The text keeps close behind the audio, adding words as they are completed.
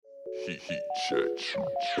Heat check.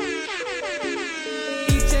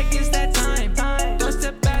 Heat check is that time. Don't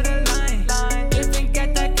step out of line. If you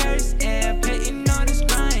get that curse, yeah, pitting on this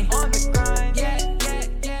grind.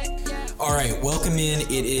 Yeah. All right, welcome in.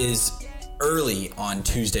 It is early on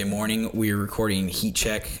Tuesday morning. We are recording Heat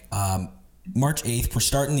Check, March 8th. We're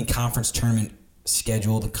starting the conference tournament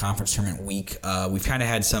schedule, the conference tournament week. We've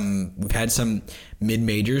had some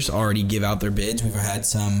mid-majors already give out their bids. We've had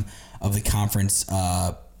some of the conference,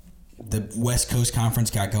 the West Coast Conference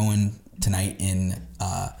got going tonight in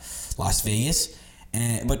Las Vegas.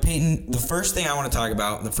 But Peyton, the first thing I want to talk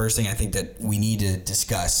about, the first thing I think that we need to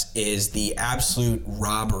discuss is the absolute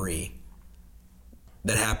robbery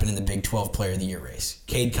that happened in the Big 12 Player of the Year race.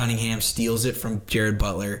 Cade Cunningham steals it from Jared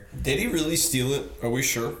Butler. Did he really steal it? Are we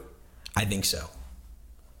sure? I think so.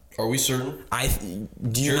 Are we certain?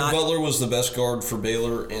 Jared Butler was the best guard for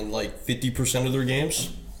Baylor in like 50% of their games.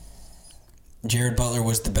 Jared Butler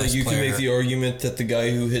was the best you player. can make the argument that the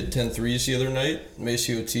guy who hit 10 threes the other night,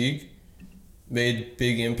 Maceo Teague, made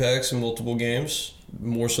big impacts in multiple games,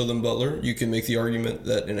 more so than Butler. You can make the argument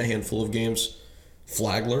that in a handful of games,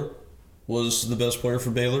 Flagler was the best player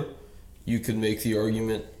for Baylor. You could make the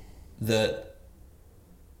argument that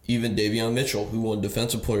even Davion Mitchell, who won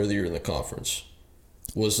Defensive Player of the Year in the conference,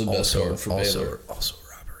 was the best guard for Baylor.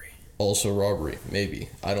 Also robbery, maybe.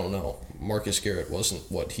 I don't know. Marcus Garrett wasn't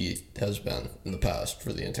what he has been in the past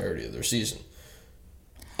for the entirety of their season.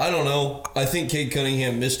 I don't know. I think Cade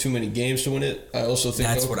Cunningham missed too many games to win it. I also think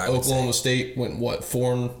Oklahoma State went,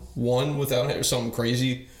 4-1 without him, or something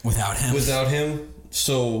crazy. Without him.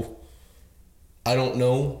 So, I don't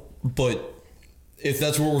know. But if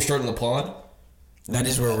that's where we're starting the pod. That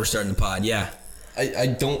is where we're starting the pod, yeah. I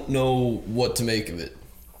don't know what to make of it.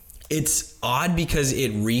 It's odd because it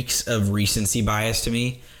reeks of recency bias to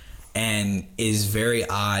me and is very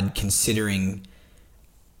odd considering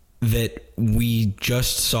that we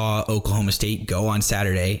just saw Oklahoma State go on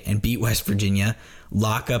Saturday and beat West Virginia,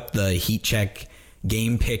 lock up the Heat Check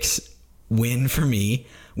game picks win for me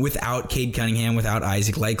without Cade Cunningham, without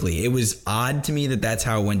Isaac Likely. It was odd to me that that's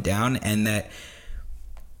how it went down, and that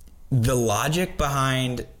the logic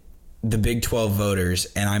behind the Big 12 voters,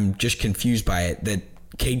 and I'm just confused by it, that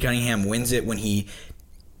Cade Cunningham wins it when he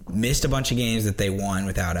missed a bunch of games that they won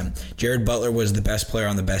without him. Jared Butler was the best player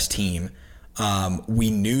on the best team.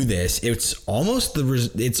 We knew this. It's almost the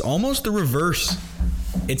reverse.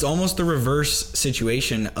 It's almost the reverse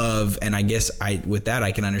situation of, and I guess with that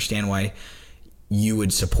I can understand why you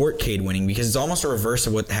would support Cade winning, because it's almost a reverse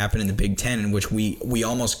of what happened in the Big Ten, in which we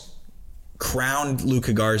almost crowned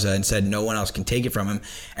Luka Garza and said no one else can take it from him,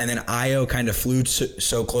 and then Io kind of flew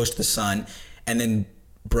so close to the sun and then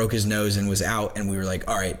broke his nose and was out, and we were like,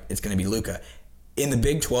 all right, it's going to be Luka. In the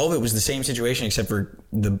Big 12, it was the same situation, except for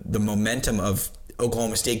the momentum of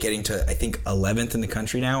Oklahoma State getting to, I think, 11th in the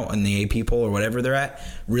country now on the AP poll or whatever they're at,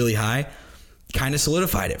 really high, kind of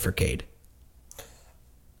solidified it for Cade.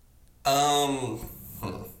 I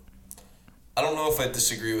don't know if I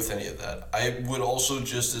disagree with any of that. I would also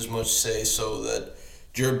just as much say so that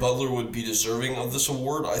Jared Butler would be deserving of this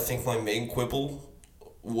award. I think my main quibble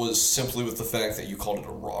was simply with the fact that you called it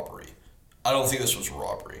a robbery. I don't think this was a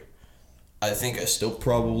robbery. I think I still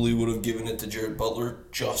probably would have given it to Jared Butler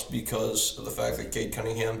just because of the fact that Cade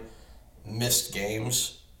Cunningham missed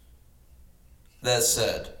games. That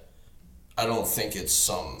said, I don't think it's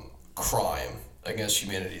some crime against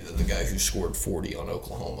humanity that the guy who scored 40 on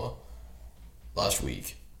Oklahoma last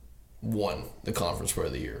week won the Conference Player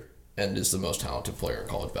of the Year and is the most talented player in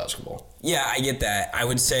college basketball. Yeah, I get that. I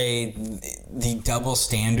would say the double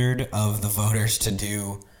standard of the voters to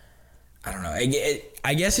do, I don't know.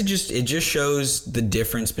 I guess it just shows the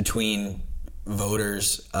difference between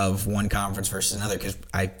voters of one conference versus another, because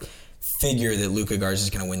I figure that Luka Garza is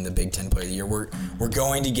going to win the Big Ten Player of the Year. We're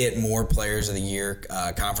going to get more Players of the Year,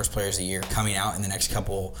 Conference Players of the Year coming out in the next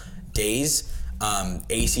couple days.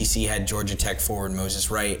 ACC had Georgia Tech forward Moses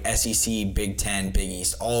Wright, SEC, Big Ten, Big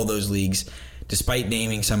East, all those leagues, despite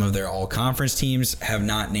naming some of their all-conference teams, have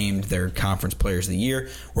not named their Conference Players of the Year.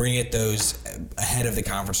 We're going to get those ahead of the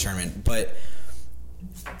conference tournament, but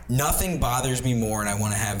nothing bothers me more, and I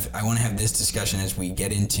want to have this discussion as we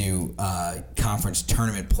get into conference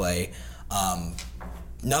tournament play.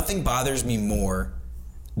 Nothing bothers me more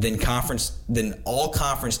than all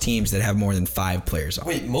conference teams that have more than 5 players on.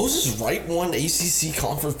 Wait, Moses Wright won ACC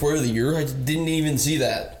Conference Player of the Year? I didn't even see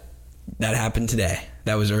that. That happened today.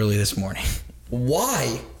 That was early this morning.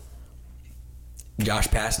 Why? Josh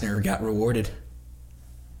Pastner got rewarded.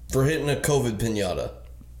 For hitting a COVID pinata.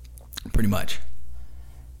 Pretty much.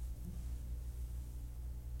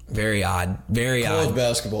 Very odd. Very odd. College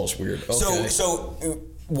basketball is weird. Okay. So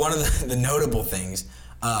one of the notable things,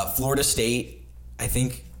 Florida State, I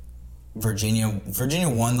think Virginia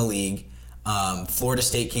won the league. Florida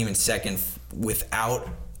State came in second without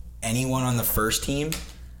anyone on the first team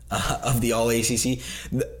of the All-ACC.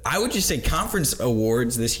 I would just say conference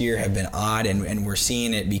awards this year have been odd, and we're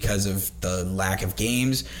seeing it because of the lack of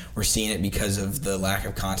games. We're seeing it because of the lack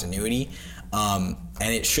of continuity. And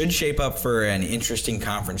it should shape up for an interesting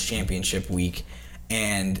conference championship week.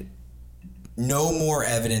 And no more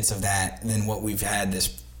evidence of that than what we've had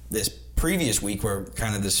this previous week, where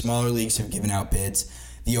kind of the smaller leagues have given out bids.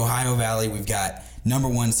 The Ohio Valley, we've got number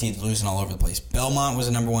one seeds losing all over the place. Belmont was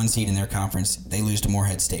a number one seed in their conference. They lose to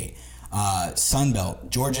Morehead State. Sun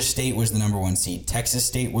Belt, Georgia State was the number one seed. Texas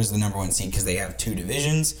State was the number one seed because they have two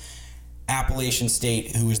divisions. Appalachian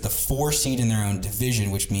State, who was the 4 seed in their own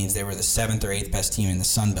division, which means they were the 7th or 8th best team in the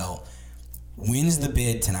Sun Belt, wins the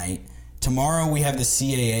bid tonight. Tomorrow we have the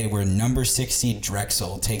CAA, where number 6 seed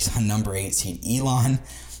Drexel takes on number 8 seed Elon.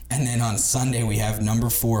 And then on Sunday, we have number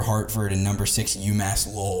 4 Hartford and number 6 UMass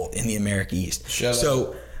Lowell in the America East. Hey,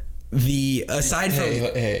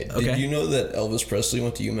 did you know that Elvis Presley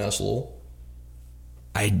went to UMass Lowell?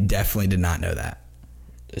 I definitely did not know that.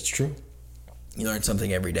 It's true. You learn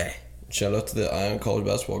something every day. Shout out to the Ion College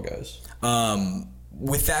basketball guys.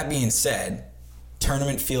 With that being said,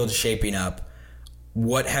 tournament field is shaping up.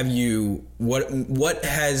 What has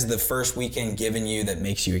the first weekend given you that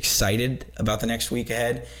makes you excited about the next week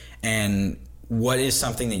ahead? And what is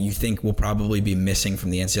something that you think will probably be missing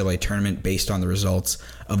from the NCAA tournament based on the results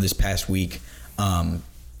of this past week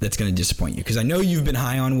that's going to disappoint you? Because I know you've been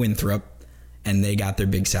high on Winthrop, and they got their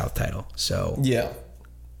Big South title. So yeah,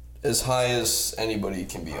 as high as anybody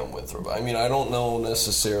can be on Winthrop. I mean, I don't know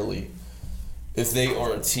necessarily if they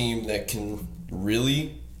are a team that can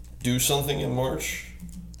really do something in March.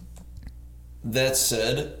 That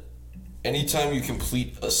said, anytime you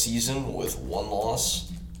complete a season with 1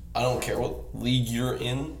 loss, I don't care what league you're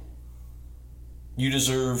in, you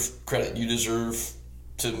deserve credit. You deserve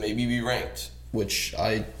to maybe be ranked, which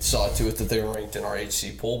I saw to it that they were ranked in our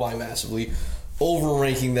HC poll by massively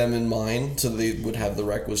over-ranking them in mine, so they would have the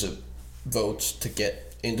requisite votes to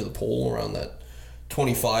get into the poll around that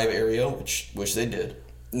 25 area, which they did.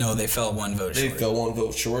 No, they fell 1 vote short. They fell 1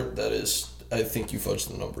 vote short. That is, I think you fudged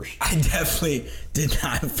the numbers. I definitely did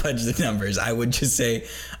not fudge the numbers. I would just say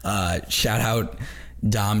shout out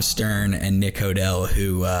Dom Stern and Nick Hodel,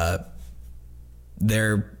 who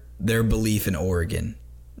their belief in Oregon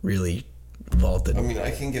really vaulted. I mean, I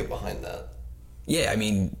can get behind that. Yeah, I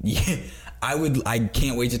mean, I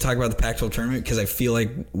can't wait to talk about the Pac-12 tournament because I feel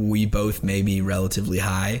like we both may be relatively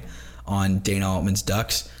high on Dana Altman's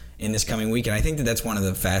Ducks in this coming week. And I think that that's one of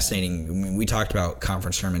the fascinating, I mean, we talked about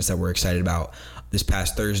conference tournaments that we're excited about this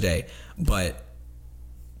past Thursday, but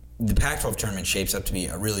the Pac-12 tournament shapes up to be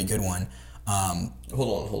a really good one. Hold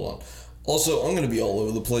on. Also, I'm going to be all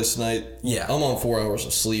over the place tonight. Yeah. I'm on 4 hours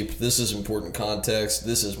of sleep. This is important context.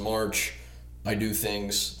 This is March. I do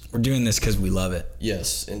things. We're doing this because we love it.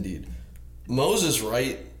 Yes, indeed. Moses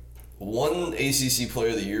Wright won ACC Player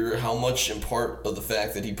of the Year. How much in part of the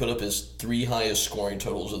fact that he put up his 3 highest scoring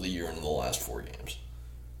totals of the year in the last 4 games,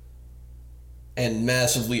 and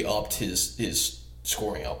massively upped his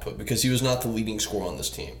scoring output because he was not the leading scorer on this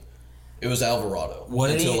team. It was Alvarado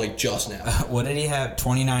until just now. What did he have?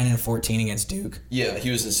 29 and 14 against Duke. Yeah,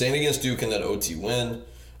 he was insane against Duke in that OT win.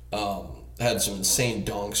 Had some insane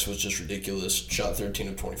dunks, was just ridiculous. Shot 13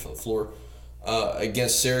 of 20 from the floor.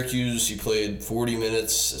 Against Syracuse, he played 40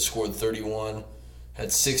 minutes, scored 31,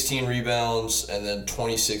 had 16 rebounds, and then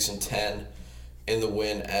 26 and 10 in the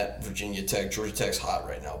win at Virginia Tech. Georgia Tech's hot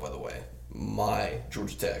right now, by the way. My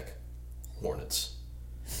Georgia Tech Hornets.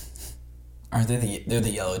 They're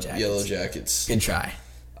the Yellow Jackets. Yellow Jackets. Good try.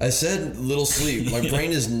 I said little sleep. My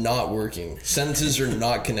brain is not working. Sentences are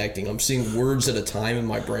not connecting. I'm seeing words at a time in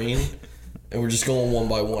my brain, and we're just going one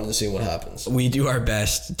by one and seeing what happens. We do our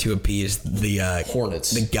best to appease the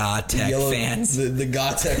Hornets. the GA Tech fans. The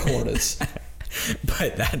GA Tech Hornets.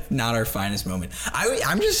 But that's not our finest moment.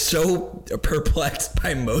 I'm just so perplexed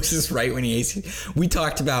by Moses Wright when we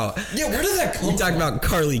talked about... Yeah, where did that come from? We talked about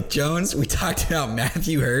Carlik Jones. We talked about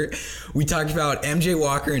Matthew Hurt. We talked about MJ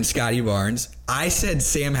Walker and Scotty Barnes. I said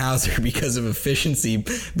Sam Hauser because of efficiency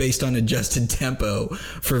based on adjusted tempo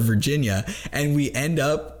for Virginia. And we end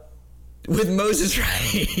up with Moses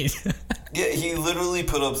Wright. Yeah, he literally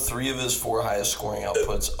put up 3 of his 4 highest scoring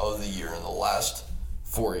outputs of the year in the last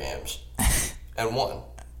 4 games. And won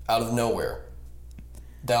out of nowhere.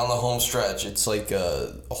 Down the home stretch, it's like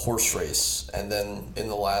a horse race. And then in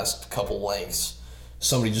the last couple lengths,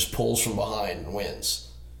 somebody just pulls from behind and wins.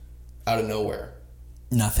 Out of nowhere.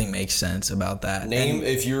 Nothing makes sense about that.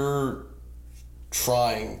 If you're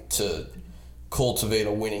trying to cultivate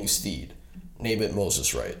a winning steed, name it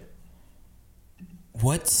Moses Wright.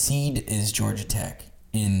 What seed is Georgia Tech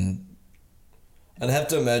in? I'd have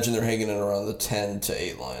to imagine they're hanging it around the 10 to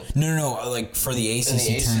 8 line. No. Like for the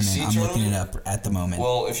ACC, tournament, I'm looking it up at the moment.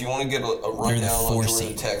 Well, if you want to get a rundown on Georgia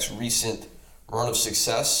seed. Tech's recent run of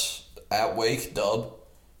success, at Wake, dub.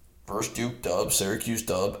 Versus Duke, dub. Syracuse,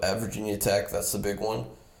 dub. At Virginia Tech, that's the big one.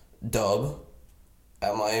 Dub.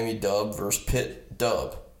 At Miami, dub. Versus Pitt,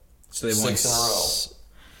 dub. So they won 6 in a row.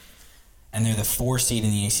 And they're the 4 seed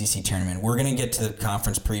in the ACC tournament. We're going to get to the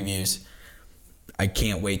conference previews. I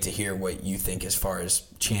can't wait to hear what you think as far as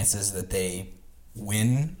chances that they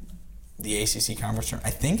win the ACC conference tournament.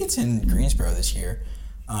 I think it's in Greensboro this year.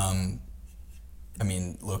 I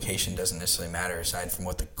mean, location doesn't necessarily matter aside from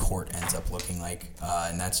what the court ends up looking like,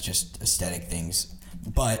 and that's just aesthetic things.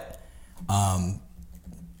 But the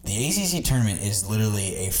ACC tournament is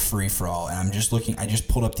literally a free-for-all, and I'm just looking. I just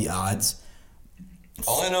pulled up the odds.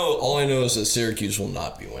 All I know is that Syracuse will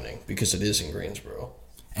not be winning because it is in Greensboro.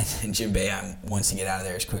 And Jim Boeheim wants to get out of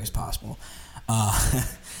there as quick as possible.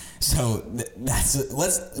 So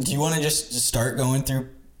do you want to just start going through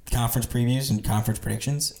conference previews and conference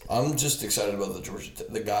predictions? I'm just excited about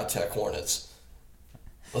the God Tech Hornets.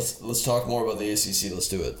 Let's talk more about the ACC. Let's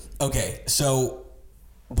do it. Okay, so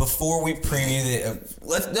before we preview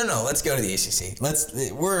let's go to the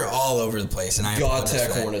ACC. We're all over the place, and God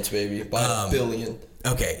Tech Hornets, baby, by a billion.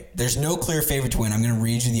 Okay, there's no clear favorite to win. I'm going to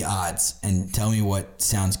read you the odds and tell me what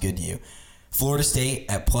sounds good to you. Florida State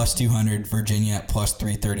at plus 200, Virginia at plus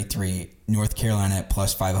 333, North Carolina at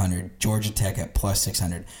plus 500, Georgia Tech at plus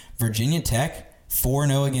 600. Virginia Tech,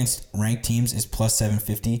 4-0 against ranked teams is plus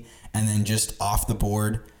 750, and then just off the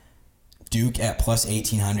board, Duke at plus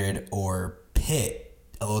 1800 or Pitt,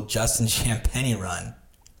 a little Justin Champagny run,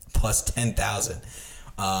 plus 10,000.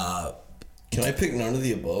 Can I pick none of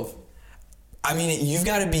the above? I mean, you've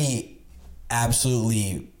got to be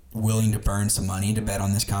absolutely willing to burn some money to bet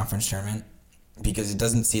on this conference tournament because it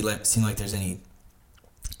doesn't seem like there's any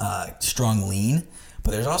strong lean,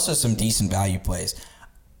 but there's also some decent value plays.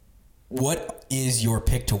 What is your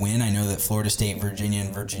pick to win? I know that Florida State, Virginia,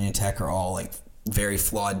 and Virginia Tech are all like very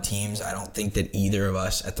flawed teams. I don't think that either of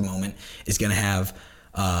us at the moment is going to have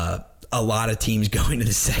a lot of teams going to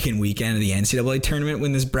the second weekend of the NCAA tournament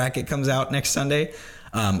when this bracket comes out next Sunday.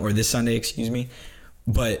 Or this Sunday, excuse me.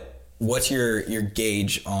 But what's your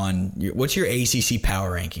gauge on what's your ACC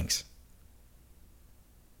power rankings?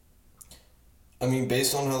 I mean,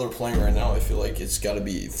 based on how they're playing right now, I feel like it's got to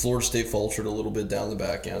be Florida State faltered a little bit down the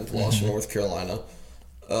back end, lost to North Carolina.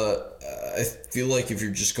 I feel like if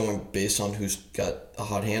you're just going based on who's got a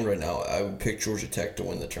hot hand right now, I would pick Georgia Tech to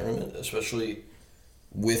win the tournament, especially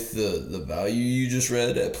with the value you just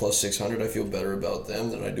read at plus 600. I feel better about them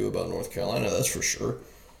than I do about North Carolina, that's for sure.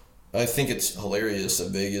 I think it's hilarious that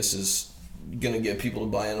Vegas is going to get people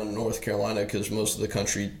to buy in on North Carolina because most of the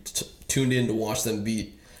country tuned in to watch them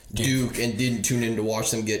beat Duke and didn't tune in to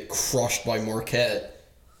watch them get crushed by Marquette.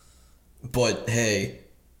 But hey.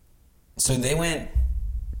 So they went...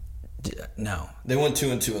 No. They went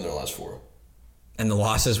 2-2 in their last 4. And the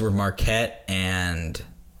losses were Marquette and...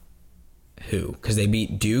 Who? Because they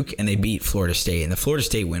beat Duke and they beat Florida State, and the Florida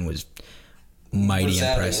State win was mighty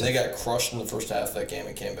impressive. They got crushed in the first half of that game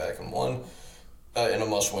and came back and won in a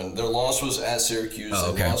must-win. Their loss was at Syracuse.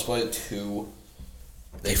 They lost by 2.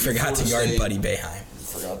 They forgot to guard Buddy Boeheim.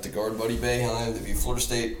 Forgot to guard Buddy Boeheim. They beat Florida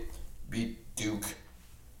State, beat Duke.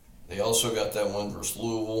 They also got that win versus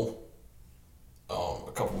Louisville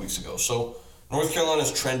a couple weeks ago. So North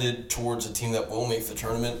Carolina's trended towards a team that will make the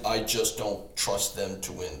tournament. I just don't trust them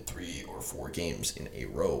to win 3 or 4 games in a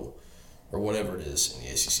row or whatever it is in the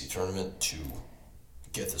ACC tournament to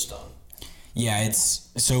get this done. Yeah, it's...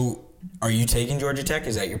 So, are you taking Georgia Tech?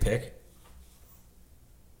 Is that your pick?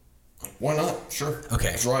 Why not? Sure.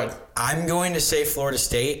 Okay. Let's ride. I'm going to say Florida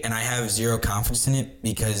State, and I have zero confidence in it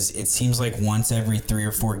because it seems like once every 3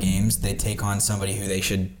 or 4 games they take on somebody who they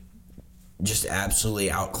should just absolutely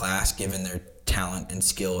outclass given their talent and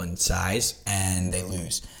skill and size, and they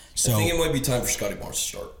lose. So I think it might be time for Scotty Barnes to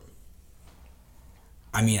start.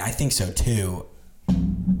 I mean, I think so too,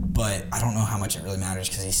 but I don't know how much it really matters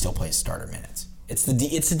because he still plays starter minutes. It's the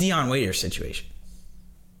Deion Waiters situation.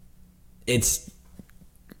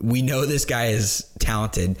 We know this guy is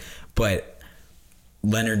talented, but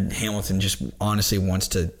Leonard Hamilton just honestly wants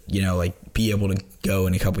to, be able to go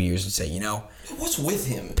in a couple years and say, what's with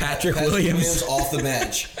him? Patrick Williams off the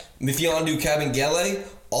bench. Mfiondu Kabengele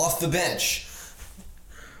off the bench.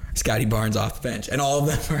 Scotty Barnes off the bench, and all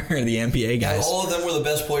of them are the NBA guys. And all of them were the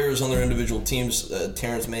best players on their individual teams.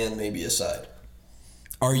 Terrence Mann maybe aside.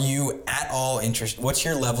 Are you at all interested? What's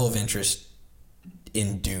your level of interest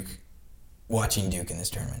in Duke? Watching Duke in this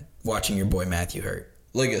tournament, watching your boy Matthew hurt.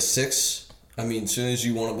 Like a 6. I mean, as soon as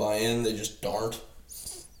you want to buy in, they just aren't.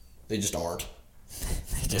 They just aren't.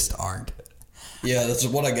 They just aren't. Yeah, that's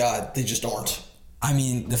what I got. They just aren't. I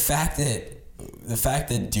mean, the fact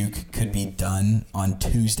that Duke could be done on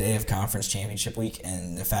Tuesday of Conference Championship Week,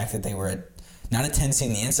 and the fact that they were not a 10 seed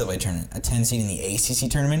in the NCAA tournament, a 10 seed in the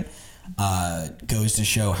ACC tournament, goes to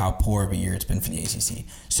show how poor of a year it's been for the ACC.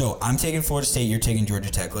 So I'm taking Florida State, you're taking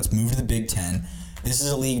Georgia Tech. Let's move to the Big Ten. This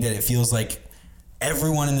is a league that it feels like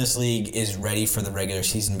everyone in this league is ready for the regular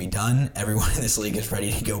season to be done. Everyone in this league is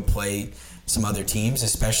ready to go play some other teams,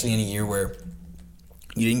 especially in a year where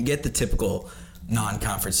you didn't get the typical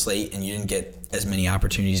non-conference slate and you didn't get as many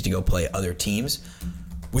opportunities to go play other teams.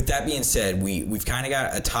 With that being said, we've kind of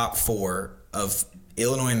got a top 4 of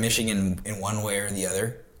Illinois and Michigan in one way or the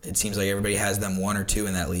other. It seems like everybody has them 1 or 2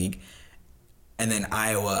 in that league. And then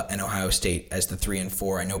Iowa and Ohio State as the 3 and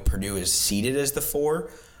 4. I know Purdue is seeded as the 4,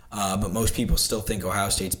 but most people still think Ohio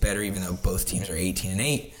State's better, even though both teams are 18 and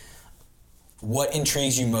 8. What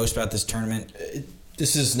intrigues you most about this tournament?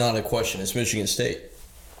 This is not a question. It's Michigan State.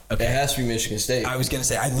 Okay. It has to be Michigan State. I was going to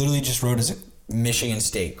say, I literally just wrote as a Michigan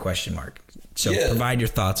State question mark. So provide your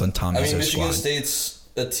thoughts on Tom Izzo's Michigan squad. State's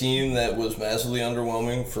a team that was massively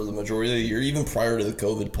underwhelming for the majority of the year, even prior to the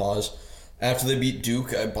COVID pause. After they beat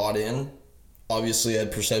Duke, I bought in. Obviously, I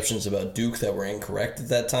had perceptions about Duke that were incorrect at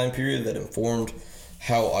that time period that informed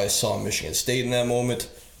how I saw Michigan State in that moment.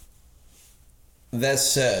 That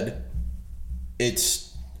said,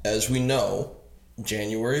 it's, as we know,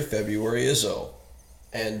 January, February, Izzo.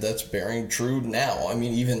 And that's bearing true now. I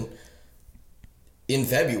mean, even in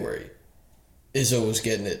February, Izzo was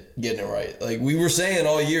getting it right. Like we were saying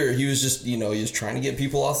all year, he was just, he was trying to get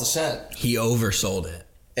people off the scent. He oversold it.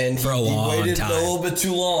 And for a long time. He waited a little bit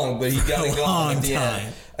too long, but he got it going at the time.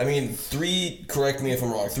 end. I mean, correct me if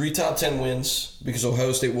I'm wrong, 3 top 10 wins, because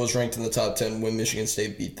Ohio State was ranked in the top 10 when Michigan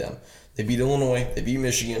State beat them. They beat Illinois, they beat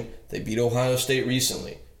Michigan, they beat Ohio State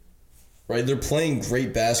recently. Right? They're playing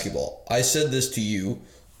great basketball. I said this to you,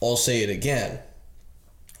 I'll say it again.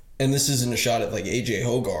 And this isn't a shot at like AJ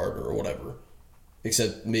Hoggard or whatever,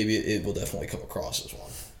 except maybe it will definitely come across as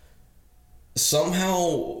one.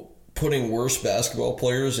 Somehow putting worse basketball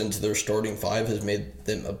players into their starting 5 has made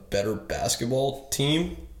them a better basketball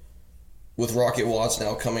team. With Rocket Watts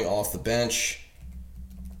now coming off the bench,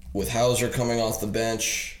 with Hauser coming off the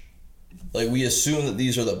bench, like we assume that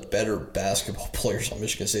these are the better basketball players on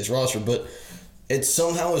Michigan State's roster, but it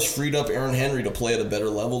somehow has freed up Aaron Henry to play at a better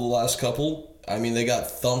level the last couple. I mean, they got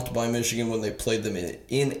thumped by Michigan when they played them in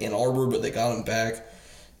Ann Arbor, but they got him back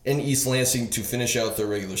in East Lansing to finish out their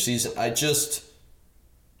regular season. I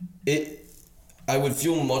would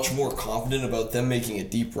feel much more confident about them making a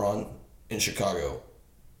deep run in Chicago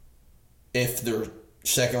if their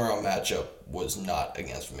second round matchup was not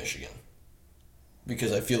against Michigan.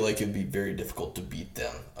 Because I feel like it'd be very difficult to beat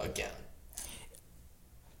them again.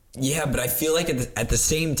 Yeah, but I feel like at the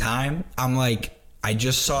same time, I'm like, I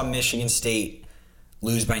just saw Michigan State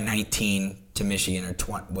lose by 19 to Michigan, or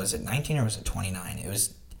 20. Was it 19 or was it 29? It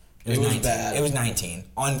was 19. Bad. It was 19.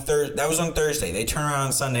 That was on Thursday. They turn around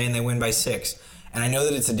on Sunday and they win by 6. And I know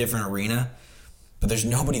that it's a different arena, but there's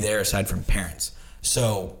nobody there aside from parents.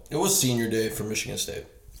 So it was senior day for Michigan State.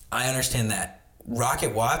 I understand that.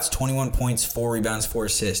 Rocket Watts, 21 points, 4 rebounds, 4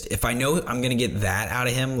 assists. If I know I'm going to get that out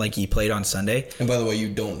of him like he played on Sunday. And by the way, you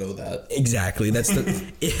don't know that. Exactly. That's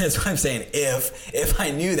what I'm saying. If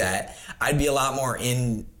I knew that, I'd be a lot more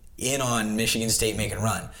in on Michigan State making a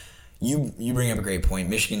run. You bring up a great point.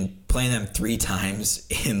 Michigan playing them 3 times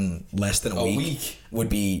in less than a week would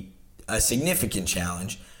be a significant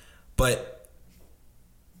challenge. But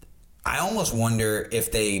I almost wonder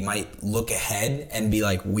if they might look ahead and be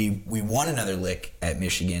like, we won another lick at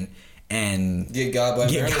Michigan and get got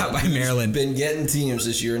by Maryland. Been getting teams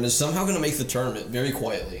this year and is somehow going to make the tournament very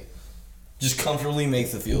quietly. Just comfortably make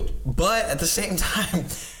the field. But at the same time,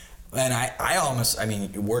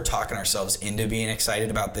 and we're talking ourselves into being excited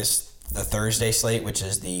about the Thursday slate, which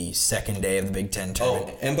is the second day of the Big Ten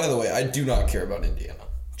tournament. Oh, and by the way, I do not care about Indiana.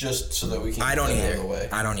 Just so that we can get that out of the way.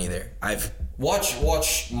 I don't either. Watch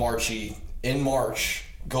Marchie in March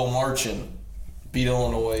go marching, beat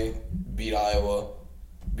Illinois, beat Iowa,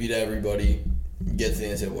 beat everybody, get to the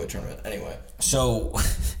NCAA tournament. Anyway. So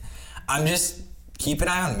I'm just keep an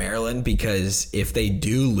eye on Maryland, because if they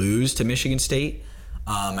do lose to Michigan State,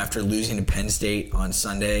 after losing to Penn State on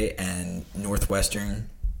Sunday and Northwestern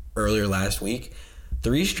earlier last week,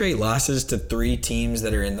 3 straight losses to 3 teams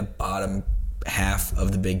that are in the bottom half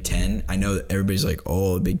of the Big Ten. I know that everybody's like,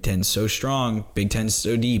 oh, the Big Ten's so strong. Big Ten's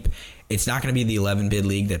so deep. It's not going to be the 11 bid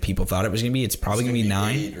league that people thought it was going to be. It's probably going to be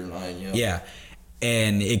 9. 8 or 9, yeah. Yeah.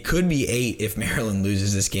 And it could be 8 if Maryland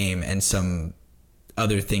loses this game and some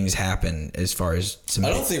other things happen as far as some. I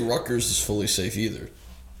don't think Rutgers is fully safe either.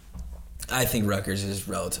 I think Rutgers is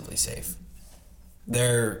relatively safe.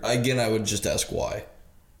 Again, I would just ask why.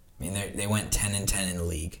 I mean, they went 10-10 in the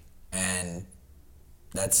league, and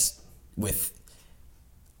that's with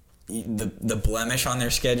the blemish on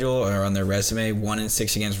their schedule or on their resume,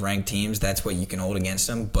 1-6 against ranked teams. That's what you can hold against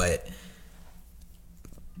them, but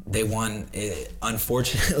they won.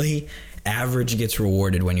 Unfortunately, average gets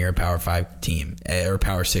rewarded when you're a Power 5 team or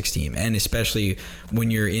Power 6 team, and especially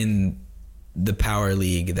when you're in the Power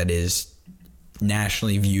League that is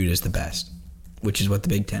nationally viewed as the best, which is what the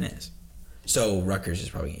Big Ten is. So Rutgers is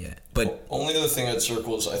probably going to get it. But only other thing I'd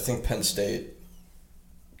circle is I think Penn State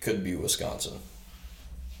could be Wisconsin.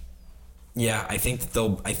 Yeah, I think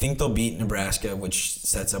they'll beat Nebraska, which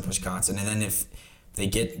sets up Wisconsin. And then if they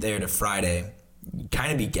get there to Friday,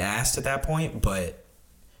 kind of be gassed at that point, but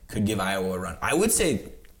could give Iowa a run. I would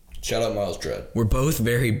say shout out Miles Dredd. We're both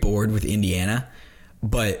very bored with Indiana,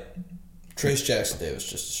 but Trace Jackson Davis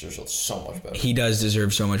just deserves so much better. He does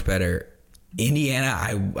deserve so much better.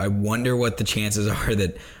 Indiana, I wonder what the chances are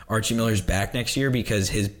that Archie Miller's back next year, because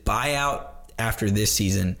his buyout after this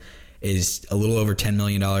season is a little over $10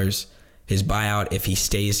 million. His buyout, if he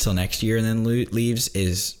stays till next year and then leaves,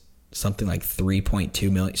 is something like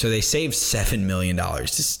 $3.2 million. So they saved $7 million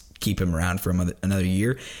to keep him around for another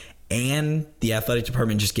year. And the athletic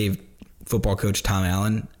department just gave football coach Tom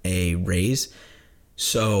Allen a raise.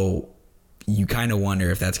 So you kind of wonder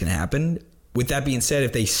if that's going to happen. With that being said,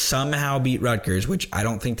 if they somehow beat Rutgers, which I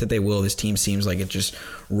don't think that they will, this team seems like it just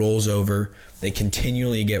rolls over. They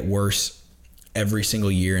continually get worse every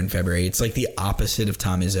single year in February. It's like the opposite of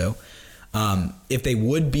Tom Izzo. If they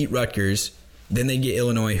would beat Rutgers, then they get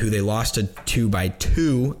Illinois, who they lost to by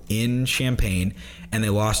 2 in Champaign, and they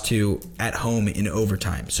lost to at home in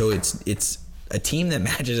overtime. So it's a team that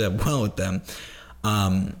matches up well with them.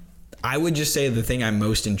 I would just say the thing I'm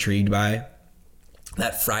most intrigued by,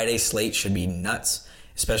 that Friday slate should be nuts,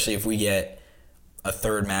 especially if we get a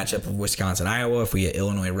third matchup of Wisconsin-Iowa. If we get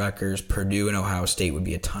Illinois-Rutgers, Purdue and Ohio State would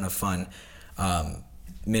be a ton of fun.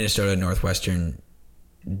 Minnesota-Northwestern,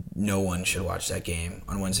 no one should watch that game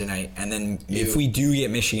on Wednesday night. And then if we do get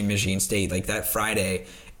Michigan State, like that Friday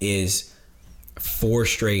is 4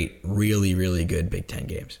 straight really, really good Big Ten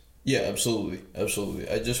games. Yeah, absolutely. Absolutely.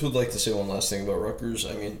 I just would like to say one last thing about Rutgers.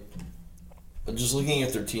 I mean, just looking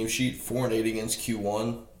at their team sheet, 4-8 against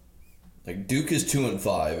Q1. Like Duke is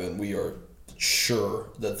 2-5, and we are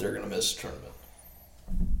sure that they're going to miss the tournament.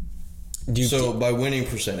 So by winning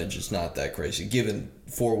percentage, it's not that crazy. Given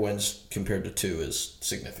 4 wins compared to 2 is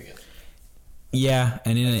significant. Yeah,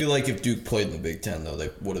 and I feel like if Duke played in the Big Ten, though,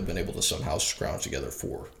 they would have been able to somehow scrounge together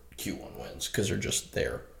 4 Q1 wins because they're just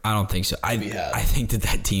there. I don't think so. I think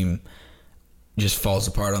that team just falls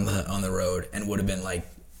apart on the road and would have been like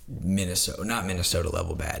Minnesota, not Minnesota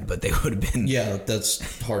level bad, but they would have been. Yeah,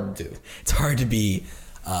 that's hard to do. It's hard to be.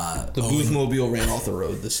 The Boothmobile ran off the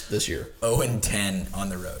road this year. 0-10 on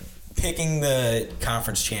the road. Picking the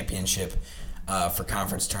conference championship for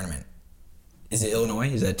conference tournament. Is it Illinois?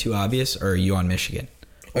 Is that too obvious? Or are you on Michigan?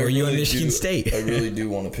 Or are you on Michigan State? I really do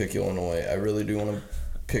want to pick Illinois. I really do want to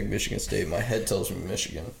pick Michigan State. My head tells me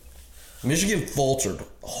Michigan. Michigan faltered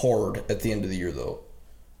hard at the end of the year, though.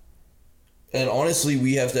 And honestly,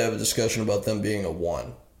 we have to have a discussion about them being a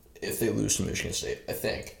 1 if they lose to Michigan State, I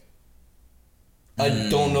think. I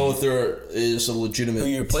don't know if there is a legitimate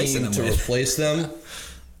team to replace them.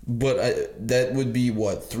 But that would be,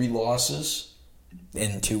 3 losses?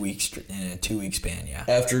 In 2 weeks, in a 2-week span, yeah.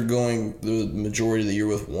 After going the majority of the year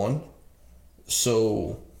with 1.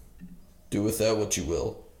 So, do with that what you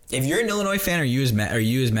will. If you're an Illinois fan, are you as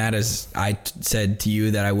mad as I said to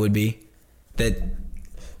you that I would be? That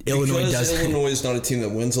Illinois Illinois is not a team that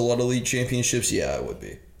wins a lot of league championships, yeah, I would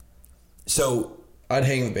be. So I'd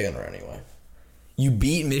hang the banner anyway. You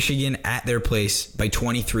beat Michigan at their place by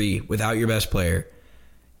 23 without your best player.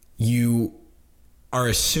 You are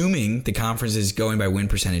assuming the conference is going by win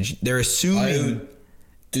percentage. They're assuming.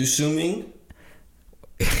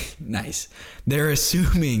 Nice. They're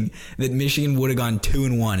assuming that Michigan would have gone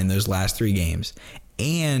 2-1 in those last 3 games.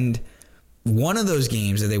 And one of those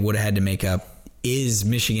games that they would have had to make up is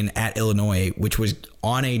Michigan at Illinois, which was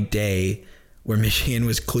on a day where Michigan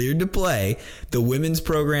was cleared to play. The women's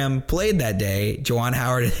program played that day. Juwan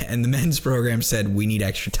Howard and the men's program said, we need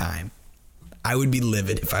extra time. I would be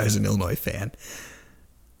livid if I was an Illinois fan.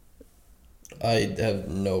 I have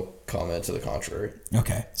no comment to the contrary.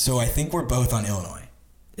 Okay, so I think we're both on Illinois,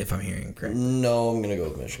 if I'm hearing correct. No, I'm going to go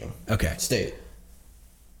with Michigan. Okay. State.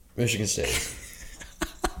 Michigan State.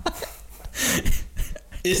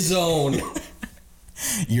 Its own.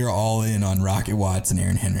 You're all in on Rocket Watts and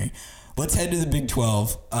Aaron Henry. Let's head to the Big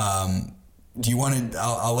 12. Do you want to...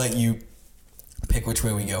 I'll let you pick which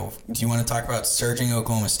way we go. Do you want to talk about surging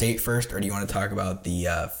Oklahoma State first, or do you want to talk about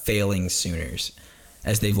the failing Sooners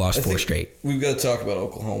as they've lost 4 straight? We've got to talk about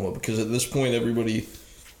Oklahoma because at this point, everybody...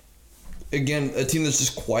 Again, a team that's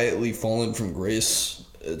just quietly fallen from grace,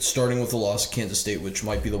 starting with the loss to Kansas State, which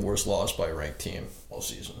might be the worst loss by a ranked team all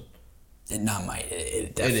season.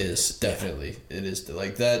 It is, definitely. Yeah. It is.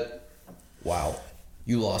 Like that, wow.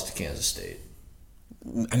 You lost to Kansas State.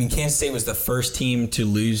 I mean, Kansas State was the first team to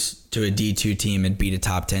lose to a D2 team and beat a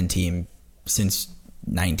top 10 team since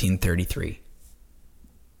 1933.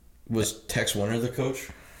 Was Tex Winter the coach?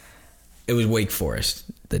 It was Wake Forest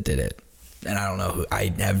that did it. And I don't know who.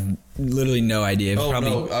 I have literally no idea. No,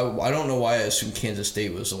 I don't know why I assumed Kansas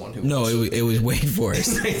State was the one who. No, it was Wake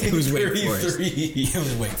Forest. It was Wake Forest. It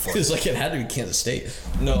was Wake Forest. It was like it had to be Kansas State.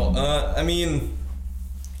 No, I mean,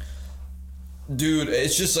 dude,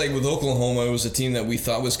 it's just like with Oklahoma, it was a team that we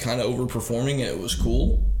thought was kind of overperforming, and it was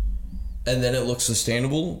cool, and then it looked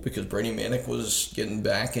sustainable because Brady Manick was getting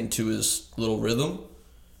back into his little rhythm,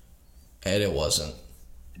 and it wasn't.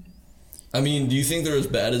 I mean, do you think they're as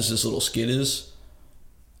bad as this little skid is?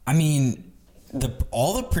 I mean,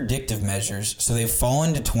 all the predictive measures, so they've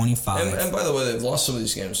fallen to 25. And by the way, they've lost some of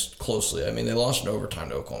these games closely. I mean, they lost in overtime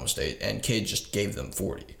to Oklahoma State, and Cade just gave them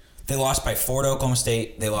 40. They lost by 4 to Oklahoma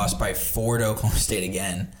State. They lost by 4 to Oklahoma State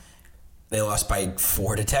again. They lost by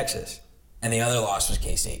 4 to Texas. And the other loss was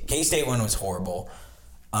K-State. K-State one was horrible.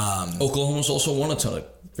 Oklahoma's also won a ton of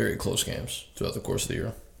very close games throughout the course of the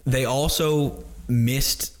year. They also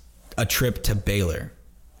missed a trip to Baylor,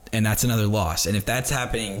 and that's another loss. And if that's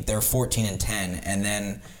happening, they're 14-10, and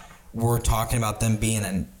then we're talking about them being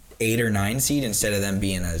an 8 or 9 seed instead of them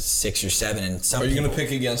being a 6 or 7. And are you going to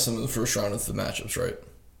pick against them in the first round of the matchups, right?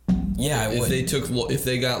 Yeah, I would. If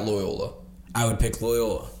they got Loyola, I would pick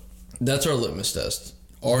Loyola. That's our litmus test.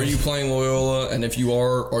 Are you playing Loyola? And if you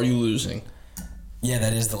are you losing? Yeah,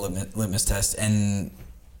 that is the litmus test, and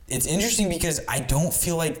it's interesting because I don't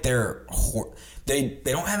feel like they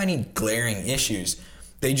don't have any glaring issues.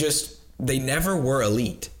 They never were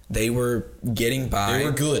elite. They were getting by. They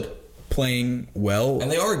were good. Playing well.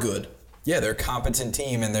 And they are good. Yeah, they're a competent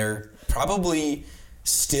team, and they're probably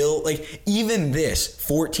still, like, even this,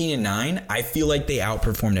 14-9, I feel like they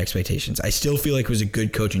outperformed expectations. I still feel like it was a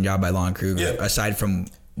good coaching job by Lon Kruger, aside from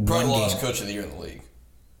probably one lost game. coach of the year in the league.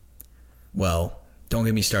 Well, don't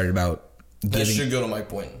get me started about that should go to Mike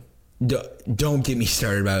Boynton. Don't get me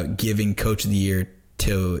started about giving coach of the year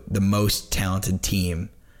to the most talented team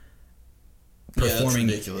performing,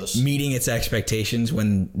 meeting its expectations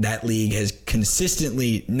when that league has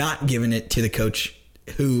consistently not given it to the coach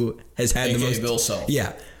who has had the most. Bill Self.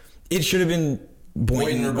 Yeah, it should have been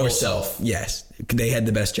Boynton or Self. Yes, they had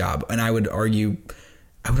the best job, and I would argue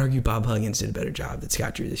Bob Huggins did a better job than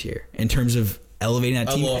Scott Drew this year in terms of elevating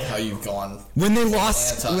that team. I love how you've gone when they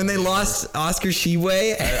lost Oscar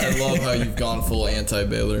Sheway. I love how you've gone full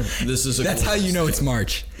anti-Baylor. That's how you know it's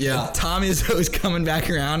March. Yeah, Tom Izzo's coming back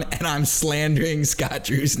around, and I'm slandering Scott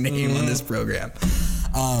Drew's name on this program.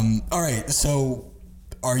 All right, so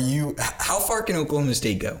how far can Oklahoma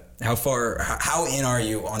State go? How in are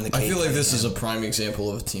you on the? I feel like this is a prime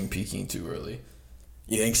example of a team peaking too early.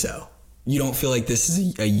 You think so? You don't feel like this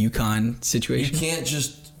is a UConn situation? You can't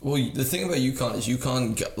just. Well, the thing about UConn is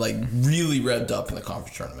UConn got, like, really revved up in the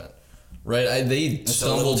conference tournament, right? They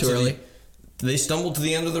stumbled too early. They stumbled to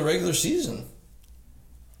the end of the regular season.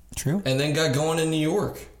 True. And then got going in New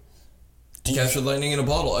York. Captured lightning in a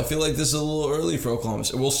bottle. I feel like this is a little early for Oklahoma.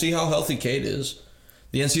 We'll see how healthy Cade is.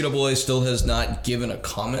 The NCAA still has not given a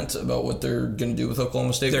comment about what they're going to do with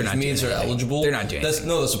Oklahoma State, which means they're eligible. They're not doing anything.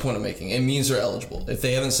 That's the point I'm making. It means they're eligible. If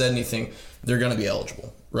they haven't said anything, they're going to be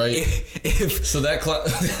eligible, right? If the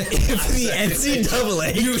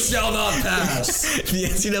NCAA... You shall not pass. If the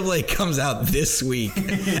NCAA comes out this week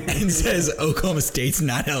and says Oklahoma State's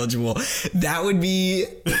not eligible, that would be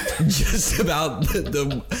just about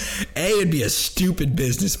it'd be a stupid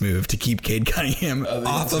business move to keep Cade Cunningham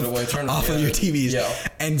off of your TVs. Yeah.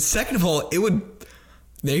 And second of all, the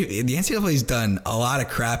NCAA's done a lot of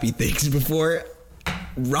crappy things before.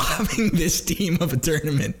 Robbing this team of a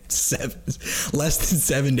tournament less than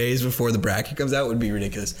 7 days before the bracket comes out would be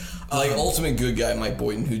ridiculous. Like, ultimate good guy Mike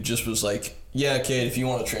Boynton, who just was like, yeah, Cade, if you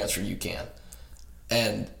want to transfer, you can.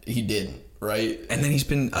 And he didn't, right? And then he's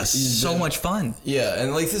been so much fun. Yeah,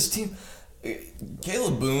 and like this team,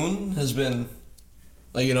 Caleb Boone has been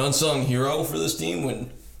like an unsung hero for this team.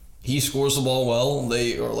 When he scores the ball well,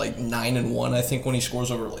 they are like 9-1. I think when he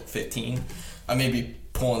scores over like 15, I may be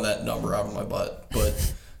pulling that number out of my butt, but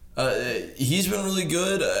he's been really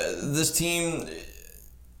good. This team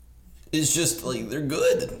is just like they're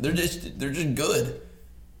good. They're just good.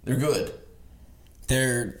 They're good.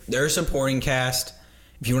 Their supporting cast.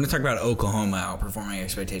 If you want to talk about Oklahoma outperforming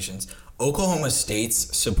expectations, Oklahoma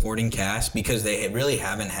State's supporting cast, because they really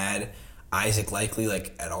haven't had Isaac Likely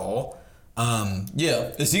like at all.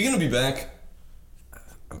 Yeah, is he going to be back?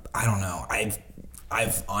 I don't know.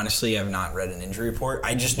 I've honestly have not read an injury report.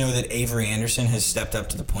 I just know that Avery Anderson has stepped up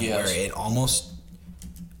to the point where it almost,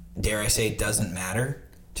 dare I say, it doesn't matter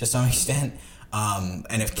to some extent.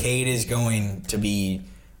 And if Cade is going to be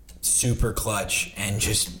super clutch and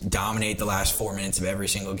just dominate the last 4 minutes of every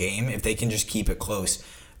single game, if they can just keep it close,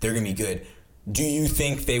 they're going to be good. Do you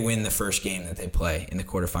think they win the first game that they play in the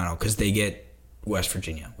quarterfinal? Because they get West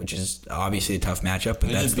Virginia, which is obviously a tough matchup,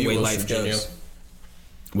 but that's the way life goes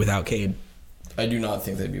without Cade. I do not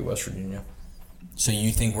think they'd beat West Virginia. So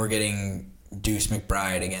you think we're getting Deuce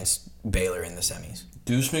McBride against Baylor in the semis?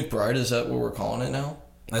 Deuce McBride, is that what we're calling it now?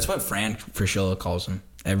 That's what Fran Fraschilla calls him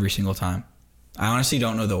every single time. I honestly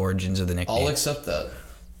don't know the origins of the nickname. I'll accept that.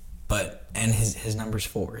 And his number's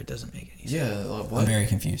 4. It doesn't make any sense. Yeah, what? I'm very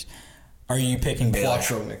confused. Are you picking Baylor?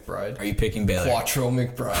 Quattro McBride. Are you picking Baylor? Quattro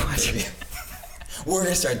McBride, baby. We're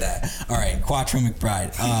going to start that. All right, Quattro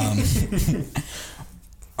McBride.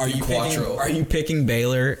 Are you picking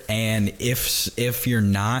Baylor? And if you're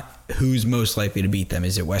not, who's most likely to beat them?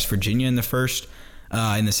 Is it West Virginia in the first,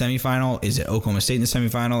 in the semifinal? Is it Oklahoma State in the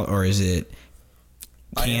semifinal? Or is it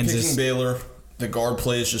Kansas? I'm picking Baylor. The guard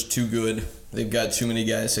play is just too good. They've got too many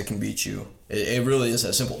guys that can beat you. It really is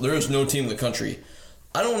that simple. There is no team in the country.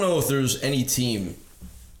 I don't know if there's any team.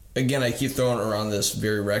 Again, I keep throwing around this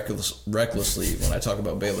very recklessly when I talk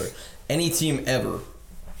about Baylor. Any team ever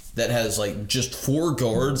that has like just 4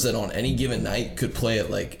 guards that on any given night could play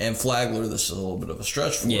it like. And Flagler, this is a little bit of a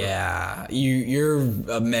stretch for. Yeah, you're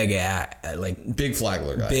a mega big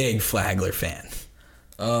Flagler guy. Big Flagler fan.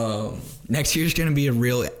 Next year's going to be a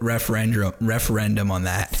real referendum on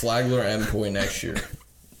that. Flagler endpoint next year.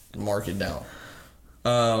 Mark it down.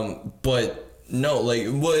 But no,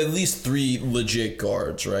 at least 3 legit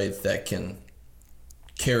guards, right, that can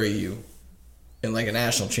carry you in like a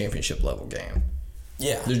national championship level game.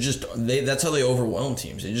 Yeah. That's how they overwhelm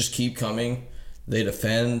teams. They just keep coming. They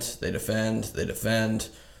defend.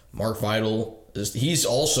 Mark Vital he's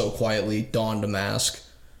also quietly donned a mask.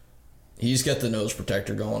 He's got the nose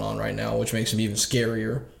protector going on right now, which makes him even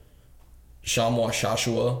scarier. Shamwa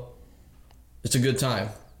Shashua. It's a good time.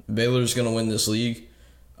 Baylor's going to win this league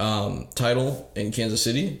title in Kansas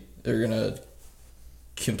City. They're going to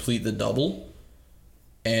complete the double.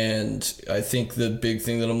 And I think the big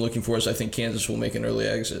thing that I'm looking for is I think Kansas will make an early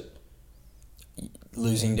exit.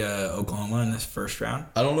 Losing to Oklahoma in this first round?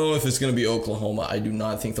 I don't know if it's going to be Oklahoma. I do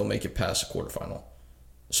not think they'll make it past the quarterfinal.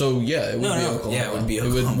 So, yeah, it would be Oklahoma. Yeah, it would be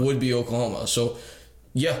Oklahoma. It would be Oklahoma. So,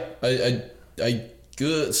 yeah, I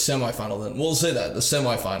good semifinal then. We'll say that, the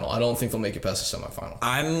semifinal. I don't think they'll make it past the semifinal.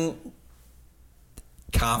 I'm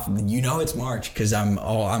confident. You know it's March because I'm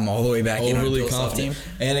all the way back in overly confident. Team.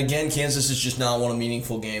 And again, Kansas has just not won a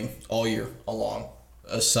meaningful game all year long,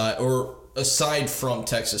 aside from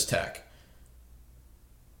Texas Tech,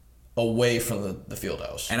 away from the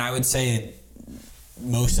Fieldhouse. And I would say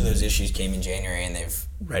most of those issues came in January, and they've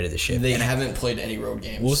righted the ship. They haven't played any road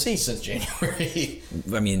games. We'll see since January.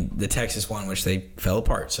 I mean, the Texas one, which they fell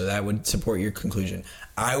apart, so that would support your conclusion.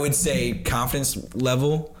 I would say confidence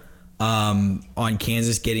level on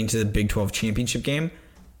Kansas getting to the Big 12 championship game,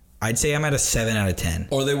 I'd say I'm at a 7 out of 10.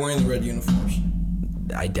 Or are they wearing the red uniforms?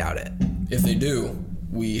 I doubt it. If they do,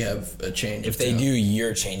 we have a change. If they do,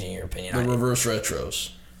 you're changing your opinion. The reverse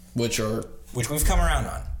retros, which we've come around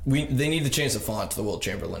on. They need to change the font to the Wilt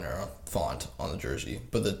Chamberlain era font on the jersey,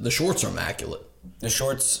 but the shorts are immaculate. The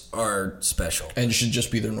shorts are special, and it should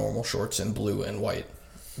just be their normal shorts in blue and white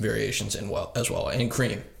variations as well, and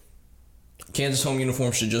cream. Kansas home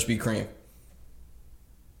uniform should just be cream.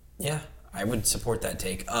 Yeah, I would support that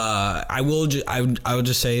take. I will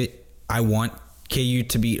just say I want KU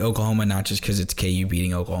to beat Oklahoma, not just because it's KU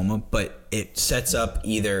beating Oklahoma, but it sets up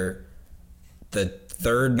either the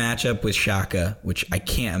third matchup with Shaka, which I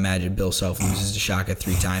can't imagine Bill Self loses to Shaka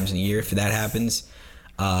 3 times in a year. If that happens,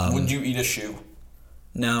 would you eat a shoe?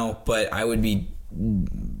 No, but I would be.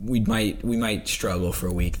 We might struggle for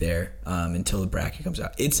a week there until the bracket comes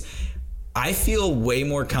out. I feel way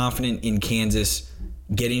more confident in Kansas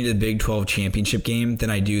getting to the Big 12 championship game than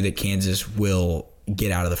I do that Kansas will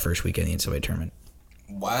get out of the first weekend of the NCAA tournament.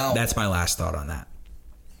 Wow. That's my last thought on that.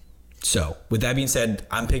 So, with that being said,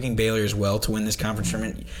 I'm picking Baylor as well to win this conference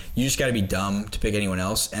tournament. You just got to be dumb to pick anyone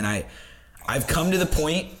else. And I've come to the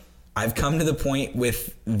point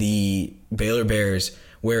with the Baylor Bears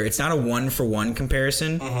where it's not a 1-for-1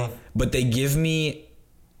 comparison, but they give me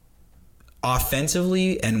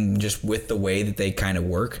offensively and just with the way that they kind of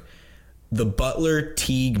work, the Butler,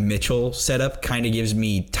 Teague, Mitchell setup kind of gives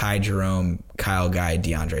me Ty Jerome, Kyle Guy,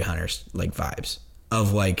 DeAndre Hunter's like vibes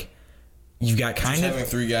of like you've got kind of having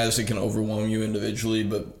three guys that can overwhelm you individually,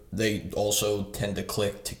 but they also tend to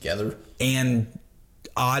click together. And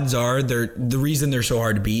odds are the reason they're so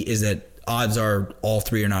hard to beat is that odds are all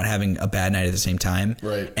three are not having a bad night at the same time.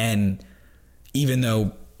 Right. And even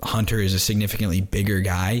though Hunter is a significantly bigger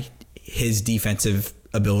guy, his defensive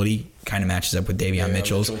ability kind of matches up with Davion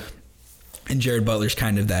Mitchell's. And Jared Butler's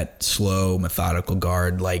kind of that slow, methodical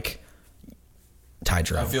guard like Ty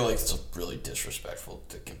Jerome. I feel like it's really disrespectful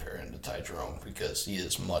to compare him to Ty Jerome because he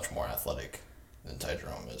is much more athletic than Ty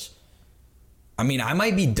Jerome is. I mean, I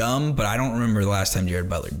might be dumb, but I don't remember the last time Jared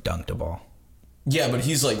Butler dunked a ball. Yeah, but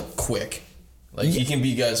he's like quick. Like he can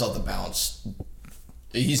beat guys off the bounce.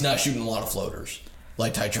 He's not shooting a lot of floaters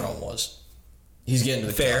like Ty Jerome was. He's getting to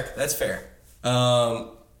the fair. cup. That's fair.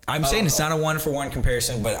 I'm saying it's not a 1-for-1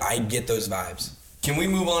 comparison, but I get those vibes. Can we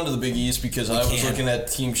move on to the Big East? Because I was looking at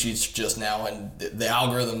team sheets just now, and the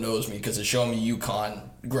algorithm knows me because it's showing me UConn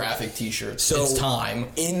graphic T-shirts. So it's time.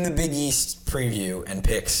 In the Big East preview and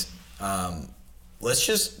picks, let's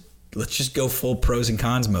just go full pros and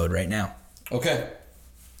cons mode right now. Okay,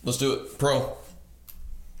 let's do it. Pro.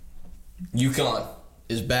 UConn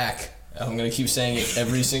is back. I'm going to keep saying it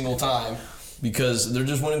every single time because they're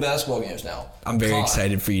just winning basketball games now. I'm very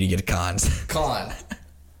excited for you to get cons. Con.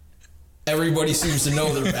 Everybody seems to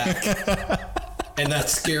know they're back. And that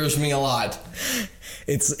scares me a lot.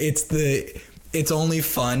 It's only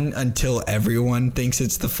fun until everyone thinks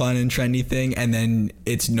it's the fun and trendy thing, and then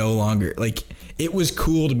it's no longer like it was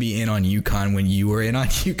cool to be in on UConn when you were in on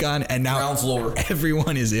UConn, and now ground floor.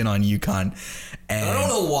 Everyone is in on UConn. And I don't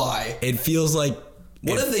know why. It feels like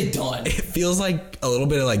what have they done? It feels like a little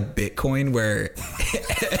bit of like Bitcoin where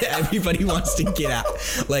everybody wants to get out.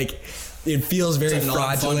 Like it feels very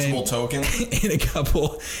fraudulent. Token in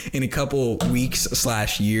a couple weeks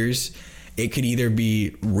 / years. It could either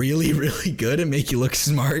be really, really good and make you look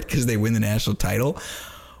smart because they win the national title,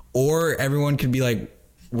 or everyone could be like,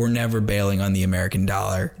 we're never bailing on the American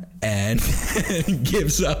dollar and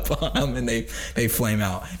gives up on them and they flame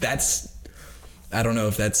out. I don't know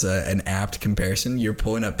if that's an apt comparison. You're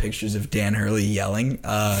pulling up pictures of Dan Hurley yelling,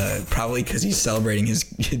 probably because he's celebrating his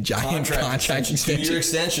giant contract extension. 2-year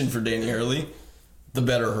extension for Danny Hurley, the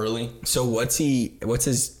better Hurley. So what's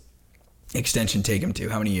his extension take him to?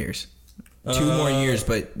 How many years? 2 more years,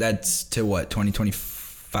 but that's to what,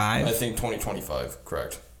 2025? I think 2025,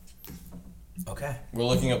 correct. Okay. We're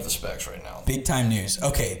looking up the specs right now. Big time news.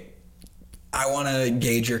 Okay. I want to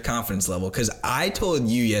gauge your confidence level because I told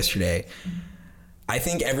you yesterday, I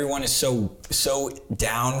think everyone is so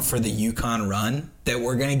down for the UConn run that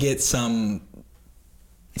we're going to get some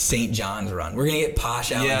St. John's run. We're going to get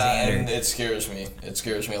Posh Alexander. Yeah, and it scares me. It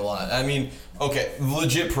scares me a lot. I mean, okay,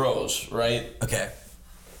 legit pros, right? Okay.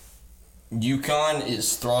 UConn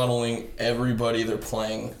is throttling everybody they're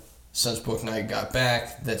playing since Book Knight got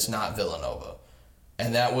back that's not Villanova.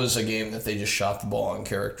 And that was a game that they just shot the ball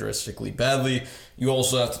uncharacteristically badly. You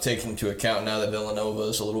also have to take into account now that Villanova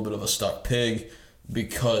is a little bit of a stuck pig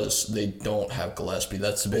because they don't have Gillespie.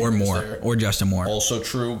 That's the big news there. Or Justin Moore. Also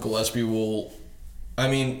true, Gillespie will... I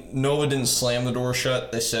mean, Nova didn't slam the door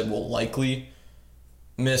shut. They said will likely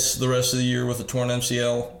miss the rest of the year with a torn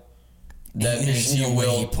MCL. That means he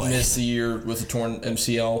will miss the year with a torn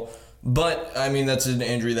MCL. But, I mean, that's an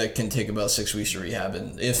injury that can take about 6 weeks to rehab.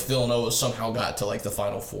 And if Villanova somehow got to, like, the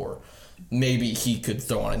Final Four, maybe he could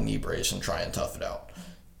throw on a knee brace and try and tough it out.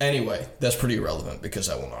 Anyway, that's pretty irrelevant because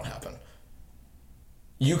that will not happen.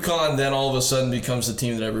 UConn then all of a sudden becomes the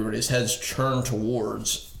team that everybody's heads turn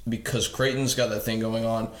towards because Creighton's got that thing going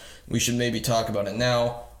on. We should maybe talk about it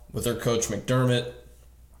now with their coach McDermott.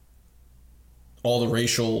 All the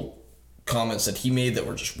racial comments that he made that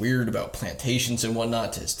were just weird about plantations and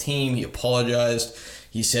whatnot to his team. He apologized.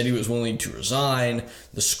 He said he was willing to resign.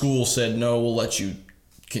 The school said, no, we'll let you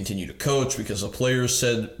continue to coach because the players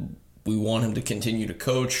said we want him to continue to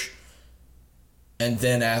coach. And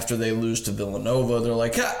then after they lose to Villanova, they're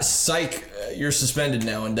like, psych, you're suspended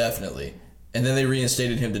now indefinitely. And then they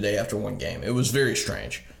reinstated him today after one game. It was very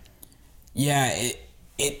strange. Yeah,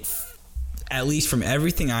 it at least from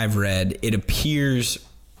everything I've read, it appears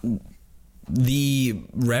the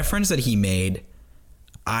reference that he made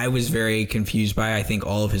I was very confused by. I think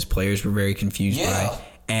all of his players were very confused by.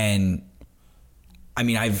 And I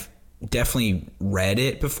mean, I've definitely read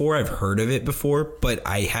it before. I've heard of it before, but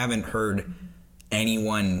I haven't heard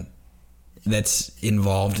anyone that's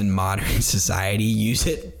involved in modern society use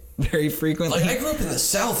it very frequently. Like, I grew up in the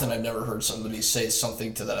South, and I've never heard somebody say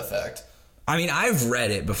something to that effect. I mean, I've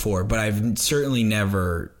read it before, but I've certainly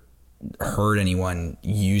never heard anyone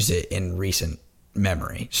use it in recent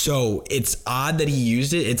memory. So it's odd that he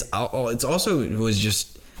used it. It's also, it was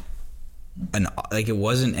just it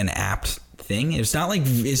wasn't an apt thing. It's not like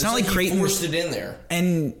Creighton forced it in there.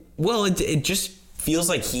 And well, it just feels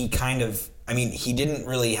like he kind of. I mean, he didn't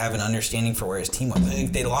really have an understanding for where his team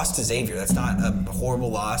was. They lost to Xavier. That's not a horrible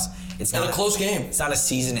loss. It's not a close game. It's not a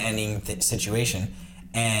season-ending situation.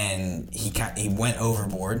 And he went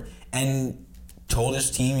overboard and told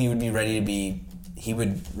his team he would be ready to be. He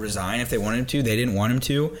would resign if they wanted him to. They didn't want him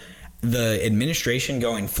to. The administration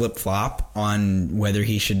going flip-flop on whether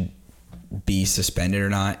he should be suspended or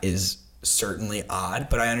not is certainly odd.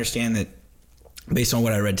 But I understand that based on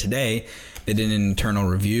what I read today, they did an internal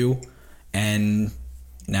review. And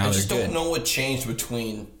now I just they're good. don't know what changed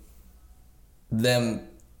between them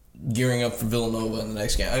gearing up for Villanova in the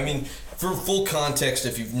next game. I mean, for full context,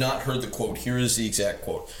 if you've not heard the quote, here is the exact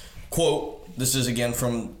quote. Quote, this is again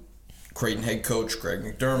from Creighton head coach Greg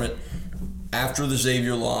McDermott. After the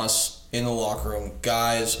Xavier loss in the locker room,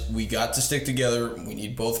 guys, we got to stick together. We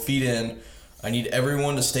need both feet in. I need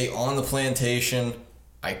everyone to stay on the plantation.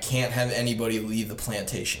 I can't have anybody leave the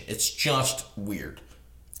plantation. It's just weird.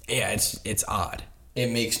 Yeah, it's odd.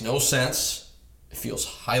 It makes no sense. It feels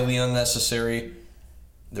highly unnecessary.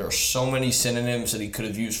 There are so many synonyms that he could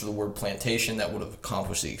have used for the word plantation that would have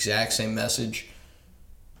accomplished the exact same message.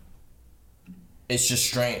 It's just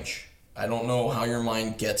strange. I don't know how your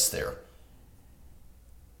mind gets there.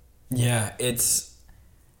 Yeah, it's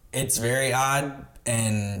very odd.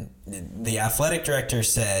 And the athletic director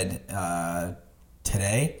said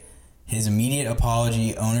today, his immediate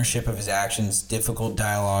apology, ownership of his actions, difficult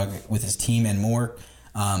dialogue with his team, and more.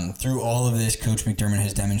 Through all of this, Coach McDermott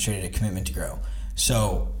has demonstrated a commitment to grow.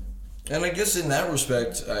 So, and I guess in that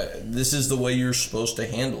respect, this is the way you're supposed to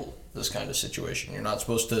handle this kind of situation. You're not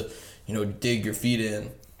supposed to, dig your feet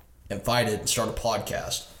in and fight it and start a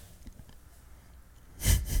podcast.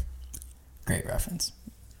 Great reference.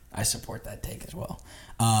 I support that take as well.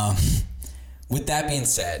 With that being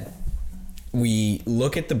said, we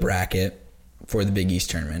look at the bracket for the Big East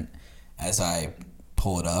tournament as I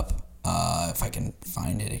pull it up. If I can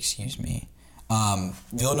find it, excuse me.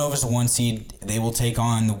 Villanova's the 1 seed. They will take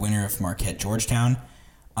on the winner of Marquette Georgetown.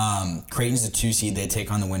 Creighton's the 2 seed. They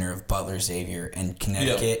take on the winner of Butler Xavier. And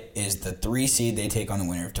Connecticut is the 3 seed. They take on the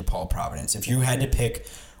winner of DePaul Providence. If you had to pick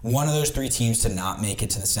one of those 3 teams to not make it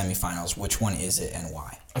to the semifinals, which one is it and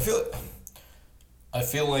why? I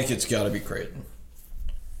feel like it's got to be Creighton.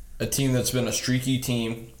 A team that's been a streaky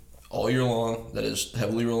team all year long, that is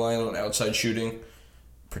heavily reliant on outside shooting,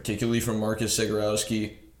 particularly from Marcus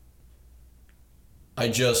Zagorowski. I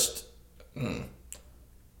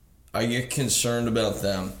get concerned about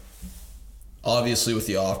them. Obviously with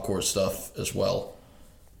the off-court stuff as well.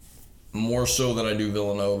 More so than I do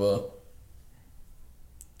Villanova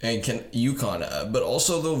and UConn. But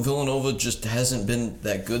also, though, Villanova just hasn't been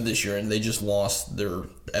that good this year, and they just lost their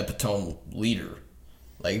epitome leader.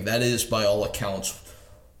 Like, that is, by all accounts,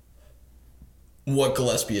 what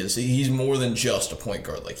Gillespie is. He's more than just a point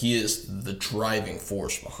guard. Like, he is the driving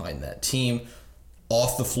force behind that team.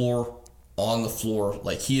 Off the floor, on the floor.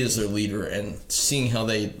 Like, he is their leader. And seeing how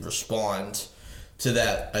they respond to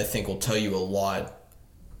that, I think, will tell you a lot.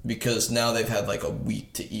 Because now they've had, like, a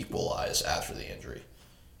week to equalize after the injury.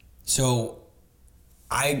 So,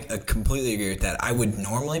 I completely agree with that. I would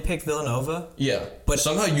normally pick Villanova. Yeah, but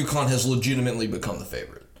somehow UConn has legitimately become the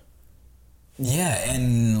favorite. Yeah,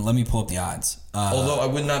 and let me pull up the odds. Although I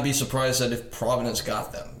would not be surprised that if Providence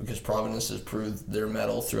got them, because Providence has proved their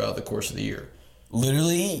mettle throughout the course of the year.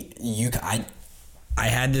 Literally, I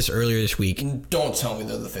had this earlier this week. Don't tell me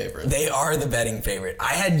they're the favorite. They are the betting favorite.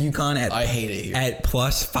 I had UConn at I hate it here. At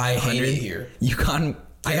plus 500. I hate it here. UConn,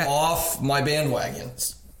 Get off my bandwagon.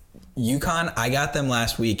 UConn, I got them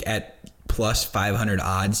last week at plus 500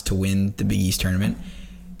 odds to win the Big East tournament.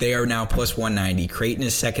 They are now plus 190. Creighton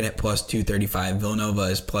is second at plus 235. Villanova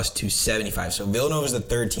is plus 275. So Villanova is the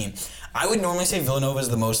 3rd team. I would normally say Villanova is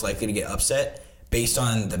the most likely to get upset based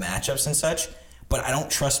on the matchups and such, but I don't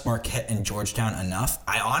trust Marquette and Georgetown enough.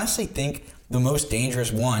 I honestly think the most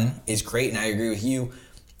dangerous one is Creighton. I agree with you,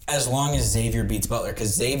 as long as Xavier beats Butler,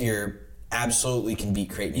 because Xavier absolutely can beat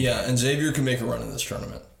Creighton. Yeah, and Xavier can make a run in this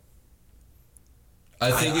tournament.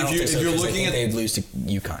 I think if you're looking at, they'd lose to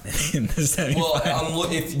UConn in the semifinals.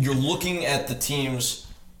 Well, if you're looking at the teams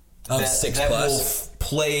of that 6+ will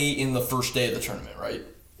play in the first day of the tournament, right?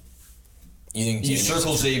 You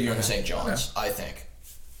circle Xavier and St. John's. Yeah.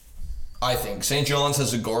 I think St. John's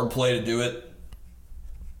has a guard play to do it,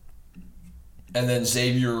 and then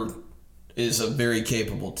Xavier is a very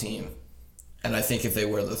capable team, and I think if they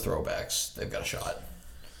wear the throwbacks, they've got a shot.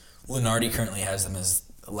 Lenardi currently has them as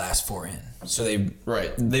the last 4 in, so they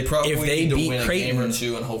probably need to win Creighton, a game or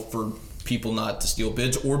two and hope for people not to steal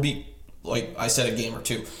bids or beat, like I said, a game or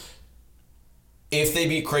two. If they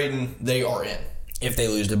beat Creighton, they are in. If they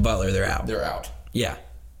lose to Butler, they're out. They're out. Yeah.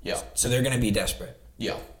 Yeah. So they're going to be desperate.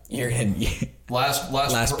 Yeah. You're in. Last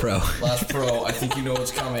pro. Last pro. I think you know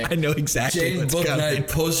what's coming. I know exactly what's coming. Booknight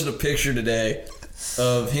posted a picture today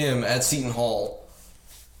of him at Seton Hall.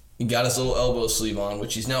 He got his little elbow sleeve on,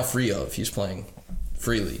 which he's now free of. He's playing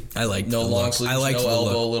freely. I like no long sleeves, no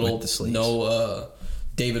elbow, little sleeves. No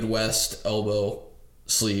David West elbow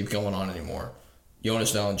sleeve going on anymore.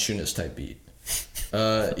 Jonas Valanciunas type beat.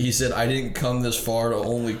 He said, "I didn't come this far to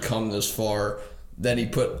only come this far." Then he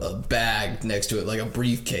put a bag next to it, like a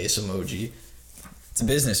briefcase emoji. It's a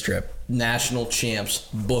business trip. National champs,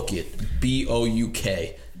 book it.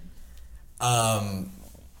 BOUK.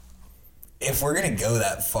 If we're gonna go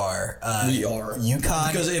that far, we are UConn.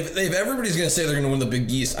 Because if everybody's gonna say they're gonna win the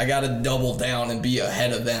Big East, I gotta double down and be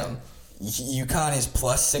ahead of them. UConn is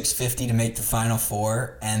plus 650 to make the Final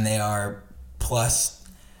Four, and they are plus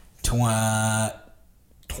plus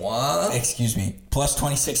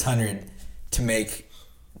 2600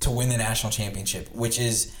 to win the national championship, which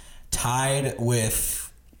is tied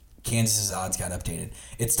with Kansas's odds got updated.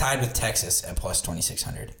 It's tied with Texas at plus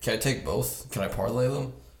 2600. Can I take both? Can I parlay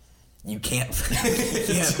them? You can't.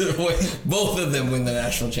 Both of them win the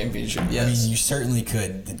national championship. Yes. I mean, you certainly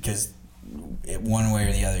could, because one way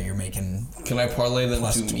or the other, you're making. Can I parlay them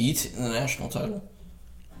to meet in the national title?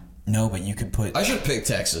 No, but you could put. I should pick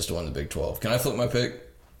Texas to win the Big 12. Can I flip my pick?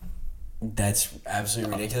 That's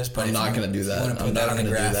absolutely ridiculous. But I'm not going to do that. I'm not going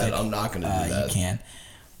to do that. I'm not going to do that. You can.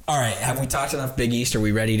 All right. Have we talked enough Big East? Are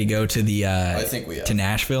we ready to go to the? I think we have. To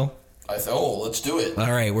Nashville. Let's do it.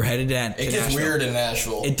 All right, we're headed to Nashville. It gets weird in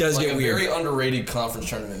Nashville. It does get weird. Like a very underrated conference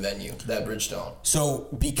tournament venue, that Bridgestone. So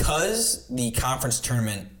because the conference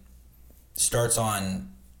tournament starts on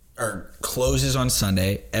or closes on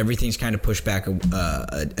Sunday, everything's kind of pushed back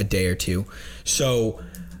a day or two. So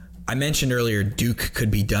I mentioned earlier Duke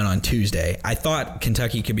could be done on Tuesday. I thought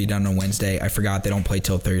Kentucky could be done on Wednesday. I forgot they don't play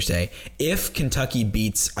till Thursday. If Kentucky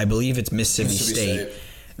beats, I believe it's Mississippi State,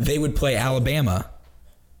 they would play Alabama.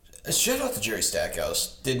 Shout out to Jerry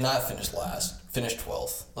Stackhouse. Did not finish last. Finished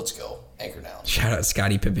 12th. Let's go. Anchor down. Shout out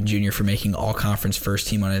Scottie Pippen Jr. for making all-conference first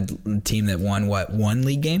team on a team that won, what, 1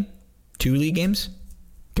 league game? 2 league games?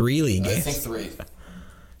 3 league games? I think 3.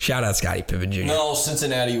 Shout out Scottie Pippen Jr. No,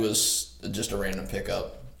 Cincinnati was just a random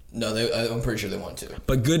pickup. No, I'm pretty sure they won 2.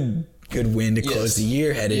 But good win to close the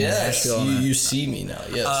year headed to Nashville. You see me now.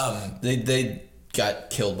 Yes. They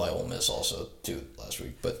got killed by Ole Miss also, too, last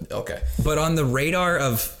week. But, okay. But on the radar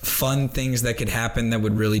of fun things that could happen that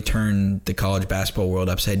would really turn the college basketball world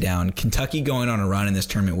upside down, Kentucky going on a run in this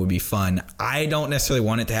tournament would be fun. I don't necessarily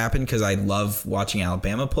want it to happen because I love watching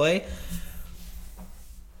Alabama play.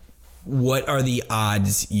 What are the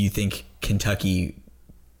odds you think Kentucky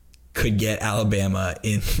could get Alabama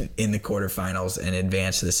in the quarterfinals and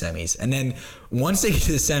advance to the semis? And then once they get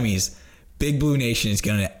to the semis, Big Blue Nation is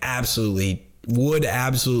going to absolutely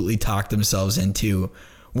talk themselves into,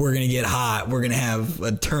 we're going to get hot. We're going to have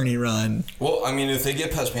a tourney run. Well, I mean, if they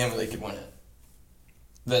get past Bama, they could win it.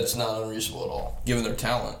 That's not unreasonable at all, given their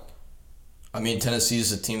talent. I mean, Tennessee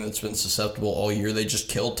is a team that's been susceptible all year. They just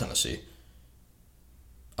killed Tennessee.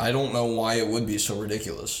 I don't know why it would be so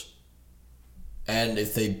ridiculous. And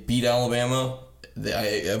if they beat Alabama,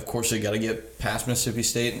 of course they got to get past Mississippi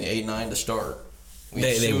State in the 8-9 to start.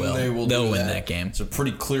 They will. They'll win that game. It's a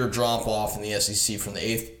pretty clear drop off in the SEC from the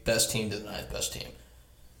 8th best team to the 9th best team.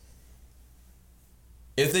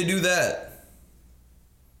 If they do that,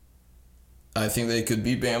 I think they could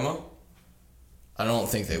beat Bama. I don't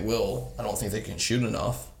think they will. I don't think they can shoot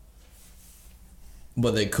enough.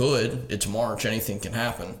 But they could. It's March. Anything can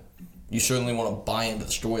happen. You certainly want to buy into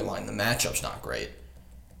the storyline. The matchup's not great.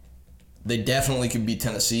 They definitely could beat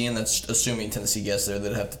Tennessee, and that's assuming Tennessee gets there.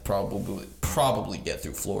 They'd have to probably get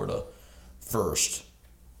through Florida first.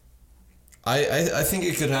 I think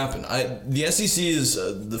it could happen. The SEC is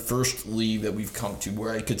the first league that we've come to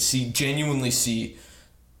where I could genuinely see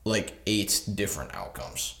like 8 different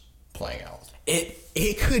outcomes playing out.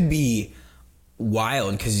 It could be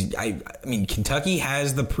wild because I mean Kentucky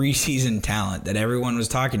has the preseason talent that everyone was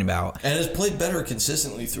talking about and has played better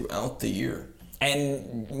consistently throughout the year.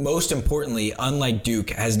 And most importantly, unlike Duke,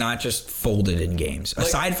 has not just folded in games.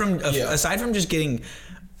 Aside from just getting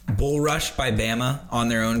bull rushed by Bama on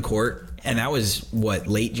their own court, and that was what,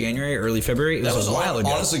 late January, early February. It was a while ago.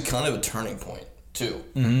 Honestly, kind of a turning point too.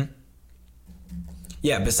 Mm-hmm.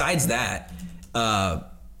 Yeah. Besides that,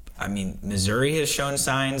 I mean, Missouri has shown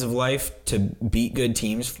signs of life to beat good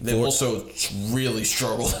teams. They also really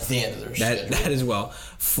struggled at the end of their schedule. That as well.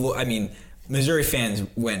 I mean, Missouri fans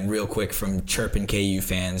went real quick from chirping KU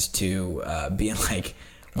fans to being like,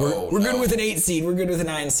 we're good with an 8 seed, we're good with a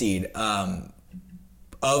 9 seed.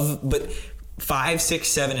 But 5, 6,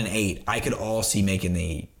 7, and 8, I could all see making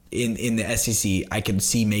in the SEC. I could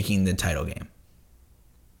see making the title game.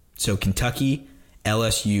 So Kentucky,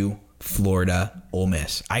 LSU, Florida, Ole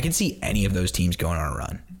Miss. I could see any of those teams going on a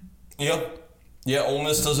run. Yep. Yeah, Ole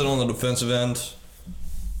Miss does it on the defensive end.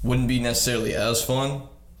 Wouldn't be necessarily as fun,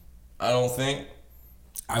 I don't think.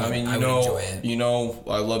 I would enjoy it. You know,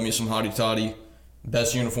 I love me some hottie toddy.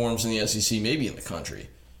 Best uniforms in the SEC, maybe in the country.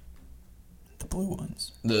 The blue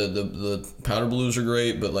ones. The powder blues are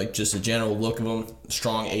great, but like just the general look of them,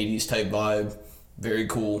 strong 80s type vibe, very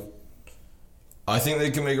cool. I think they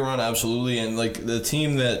can make a run, absolutely. And like the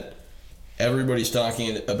team that everybody's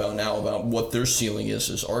talking about now about what their ceiling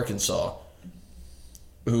is Arkansas,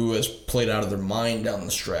 who has played out of their mind down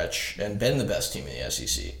the stretch and been the best team in the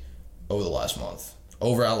SEC over the last month.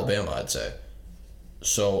 Over Alabama, I'd say.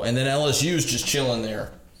 So, and then LSU's just chilling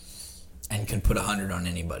there. And can put 100 on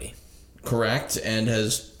anybody. Correct, and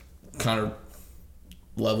has kind of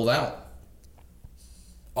leveled out.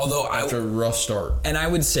 Although after a rough start. And I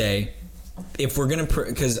would say, if we're going to,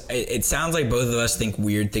 because it sounds like both of us think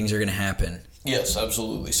weird things are going to happen. Yes,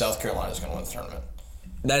 absolutely. South Carolina's going to win the tournament.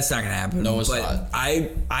 That's not going to happen. No, it's not.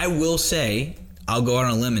 I will say, I'll go out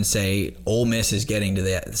on a limb and say Ole Miss is getting to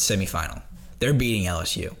the semifinal. They're beating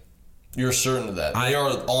LSU. You're certain of that. They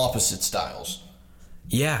are opposite styles.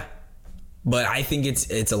 Yeah. But I think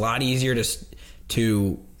it's a lot easier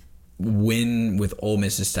to win with Ole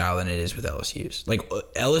Miss's style than it is with LSU's. Like,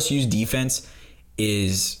 LSU's defense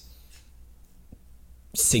is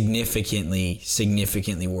significantly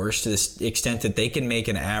worse to the extent that they can make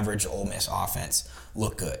an average Ole Miss offense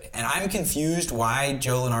look good. And I'm confused why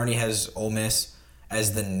Joe Lunardi has Ole Miss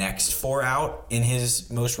as the next 4 out in his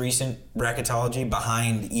most recent bracketology,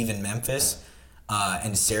 behind even Memphis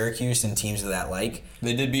and Syracuse and teams of that like.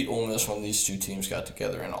 They did beat Ole Miss when these two teams got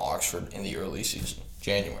together in Oxford in the early season,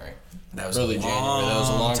 January. That was early January. That was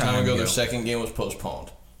a long time ago. Their second game was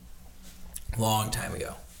postponed. Long time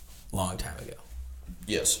ago.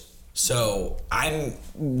 Yes. So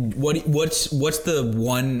what's the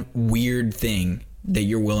one weird thing that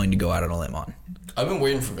you're willing to go out on a limb on? I've been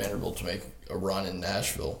waiting for Vanderbilt to make a run in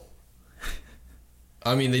Nashville.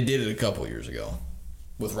 I mean, they did it a couple years ago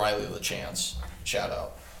with Riley LeChance. Shout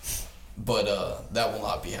out. But that will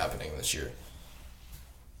not be happening this year.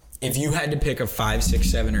 If you had to pick a 5, 6,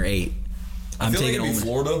 7, or 8, I'm taking Ole Miss.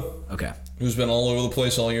 Florida. Okay. Who's been all over the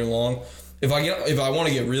place all year long. If I want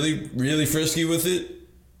to get really, really frisky with it,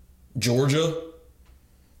 Georgia. Ooh.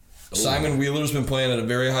 Simon Wheeler's been playing at a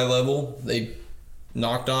very high level. They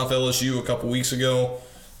knocked off LSU a couple weeks ago,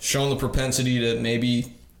 shown the propensity to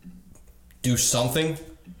maybe do something.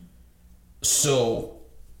 So,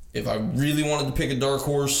 if I really wanted to pick a dark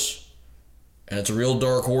horse, and it's a real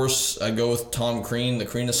dark horse, I'd go with Tom Crean, the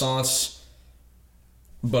Crean-assance.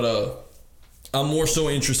 But I'm more so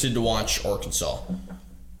interested to watch Arkansas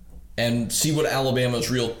and see what Alabama's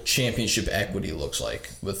real championship equity looks like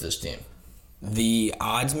with this team. The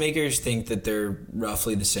odds makers think that they're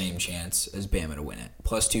roughly the same chance as Bama to win it.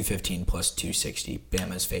 Plus 215, plus 260.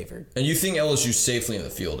 Bama's favored. And you think LSU's safely in the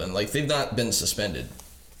field, and like they've not been suspended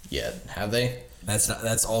yet, have they?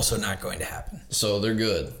 That's also not going to happen. So they're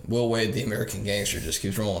good. Will Wade, the American gangster, just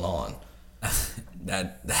keeps rolling on.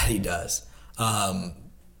 that he does.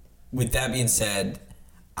 With that being said,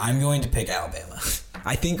 I'm going to pick Alabama.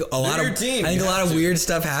 I think a lot of weird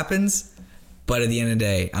stuff happens, but at the end of the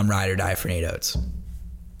day, I'm ride or die for Nate Oates.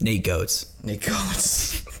 Nate Goats.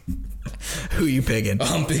 Who you picking?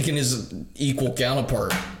 I'm picking his equal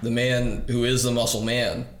counterpart, the man who is the muscle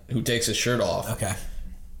man, who takes his shirt off. Okay.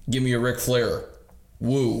 Give me a Ric Flair.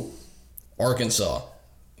 Woo. Arkansas.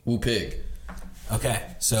 Woo pig. Okay.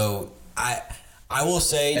 So I will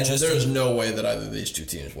say, and there's no way that either of these two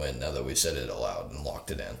teams win now that we said it aloud and locked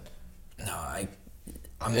it in. No, I'm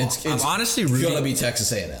honestly rooting. It's gonna be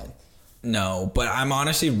Texas A&M. No, but I'm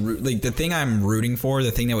honestly like the thing I'm rooting for,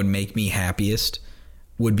 the thing that would make me happiest,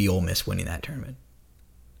 would be Ole Miss winning that tournament.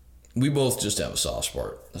 We both just have a soft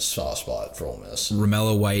spot for Ole Miss.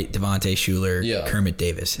 Romello White, Devontae Shuler, Yeah. Kermit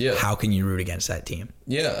Davis. Yeah. How can you root against that team?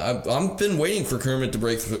 Yeah, I've been waiting for Kermit to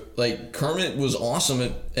break through. Like, Kermit was awesome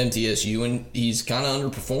at MTSU, and he's kind of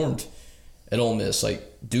underperformed at Ole Miss.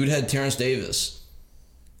 Like, dude had Terrence Davis.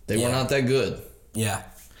 They were not that good. Yeah.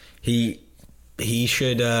 He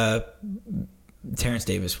should... Terrence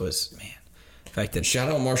Davis was, man. The fact that Shout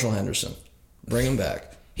out Marshall Henderson. Bring him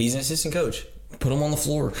back. he's an assistant coach. Put him on the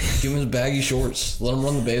floor. Give him his baggy shorts. Let him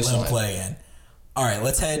run the baseline. Let him play again. All right,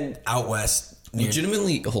 let's head out west.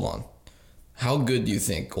 Legitimately, hold on. How good do you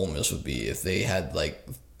think Ole Miss would be if they had like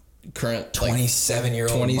current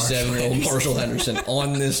 27-year-old Marshall Henderson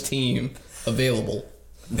on this team available?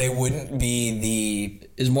 They wouldn't be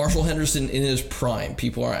Is Marshall Henderson in his prime?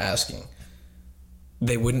 People are asking.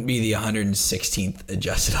 the 116th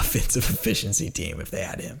adjusted offensive efficiency team if they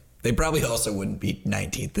had him. They probably also wouldn't be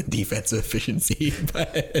 19th in defensive efficiency.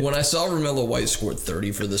 But When I saw Romello White scored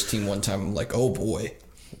 30 for this team one time, I'm like, oh boy,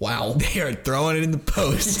 wow. they are throwing it in the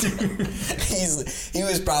post. He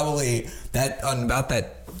was probably on about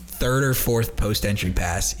that third or fourth post entry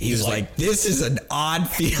pass. He was like, this is an odd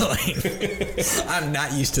feeling. I'm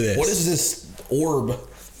not used to this. What is this orb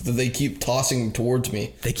that they keep tossing towards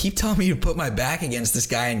me? They keep telling me to put my back against this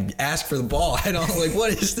guy and ask for the ball. I don't like,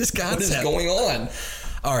 what is this concept? What is going on?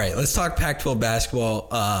 All right, let's talk Pac-12 basketball.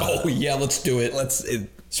 Oh yeah, let's do it.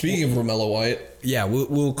 Speaking of Romello White, Yeah,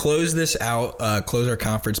 we'll close this out, close our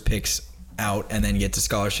conference picks out, and then get to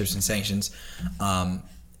scholarships and sanctions. And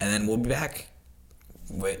then we'll be back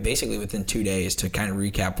basically within 2 days to kind of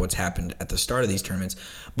recap what's happened at the start of these tournaments.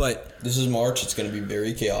 But this is March. It's going to be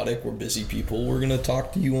very chaotic. We're busy people. We're going to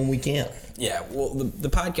talk to you when we can. yeah, well, the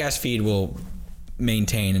podcast feed will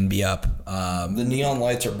maintain and be up. The neon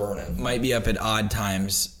lights are burning. Might be up at odd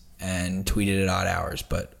times and tweeted at odd hours,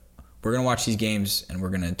 but we're going to watch these games and we're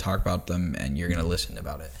going to talk about them and you're going to listen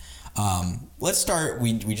about it. Let's start.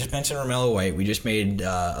 We just mentioned Romello White. We just made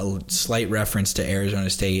a slight reference to Arizona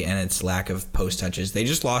State and its lack of post touches. They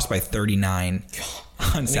just lost by 39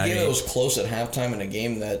 on Saturday. A game that was close at halftime in a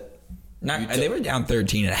game that... They were down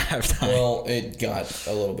 13 at halftime. Well, it got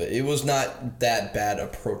a little bit. It was not that bad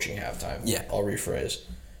approaching halftime. Yeah. I'll rephrase.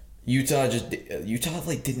 Utah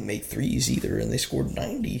didn't make threes either, and they scored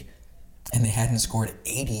 90. And they hadn't scored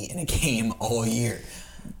 80 in a game all year.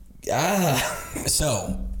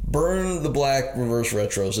 So... Burn the black reverse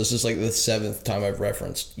retros. This is like the 7th time I've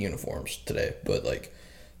referenced uniforms today, but like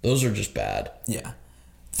those are just bad. Yeah.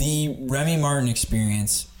 The Remy Martin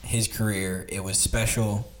experience, his career, it was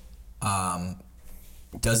special.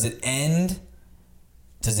 Does it end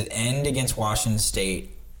against Washington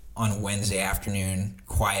State on Wednesday afternoon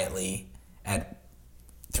quietly at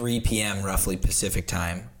 3 p.m. roughly Pacific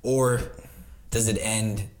time? Or does it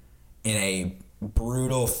end in a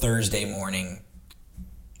brutal Thursday morning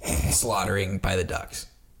slaughtering by the Ducks?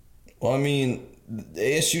 Well, I mean,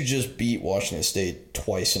 ASU just beat Washington State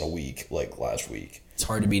twice in a week, like last week. It's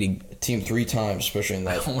hard to beat a team 3 times, especially in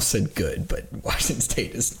I that. almost said good, but Washington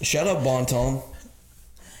State is... Shout out Bonton.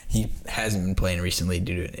 He hasn't been playing recently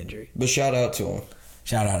due to an injury. But shout out to him.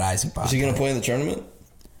 Shout out Isaac Bonton. Is he going to play in the tournament?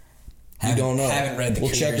 You don't know. Haven't read the We'll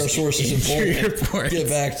check our sources and get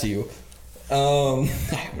back to you. I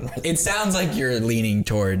haven't read It sounds like you're leaning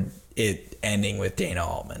toward it ending with Dana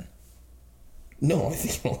Altman. No, I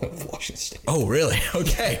think he'll have Washington State. Oh, really?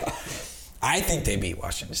 Okay. I think they beat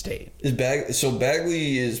Washington State. So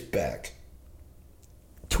Bagley is back.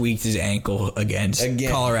 Tweaked his ankle against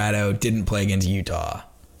Colorado. Didn't play against Utah.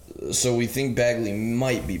 So we think Bagley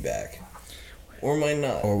might be back. Or might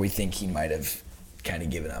not. Or we think he might have kind of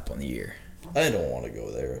given up on the year. I don't want to go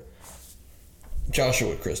there.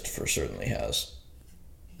 Joshua Christopher certainly has.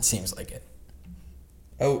 Seems like it.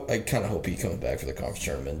 I kind of hope he comes back for the conference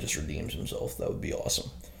tournament and just redeems himself. That would be awesome.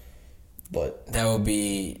 But that would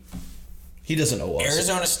be... He doesn't owe us.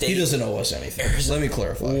 Arizona State... He doesn't owe us anything. Let me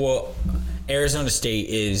clarify. Well, Arizona State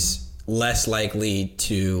is less likely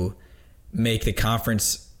to make the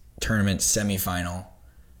conference tournament semifinal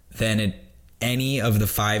than any of the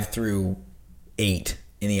 5 through 8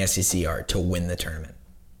 in the SEC are to win the tournament.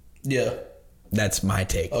 Yeah. That's my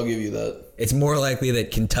take. I'll give you that. It's more likely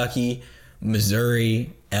that Kentucky,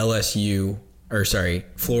 Missouri,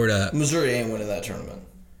 Florida. Missouri ain't winning that tournament.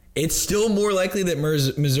 It's still more likely that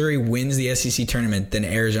Missouri wins the SEC tournament than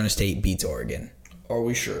Arizona State beats Oregon. Are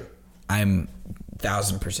we sure? I'm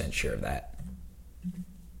 1,000% sure of that.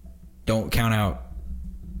 Don't count out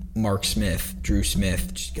Mark Smith, Drew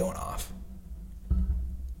Smith, just going off.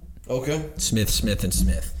 Okay.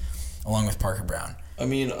 Smith, along with Parker Brown. I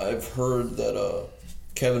mean, I've heard that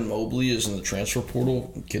Kevin Mobley is in the transfer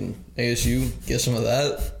portal. Can ASU get some of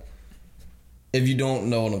that? If you don't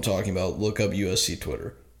know what I'm talking about, look up USC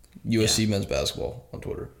Twitter. USC men's basketball on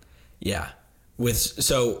Twitter. Yeah.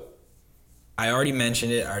 So I already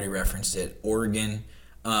mentioned it. I already referenced it. Oregon,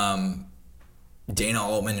 Dana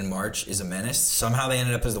Altman in March is a menace. Somehow they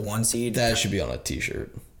ended up as the 1 seed. That should be on a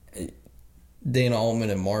t-shirt. Dana Altman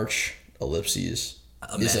in March, ellipses,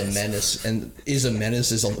 is a menace. And is a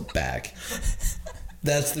menace is on the back.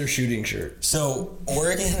 That's their shooting shirt. So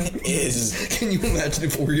Oregon is... Can you imagine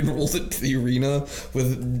if Oregon rolled into the arena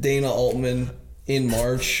with Dana Altman in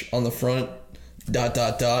March on the front, ...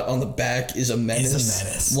 on the back is a menace. Is a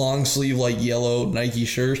menace. Long sleeve, like yellow Nike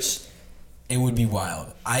shirts. It would be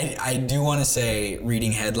wild. I do want to say,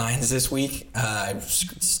 reading headlines this week, I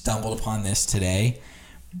stumbled upon this today.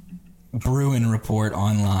 Bruin Report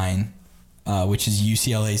Online, which is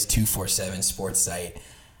UCLA's 247 sports site,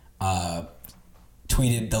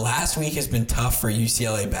 tweeted, "The last week has been tough for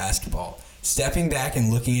UCLA basketball. Stepping back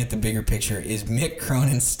and looking at the bigger picture, is Mick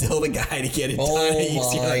Cronin still the guy to get it done at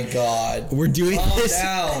UCLA?" Oh my God. We're doing this.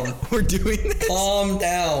 Calm down. We're doing this. Calm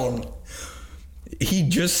down. He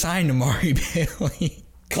just signed Amari Bailey.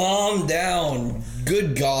 Calm down.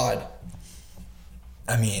 Good God.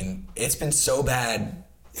 I mean, it's been so bad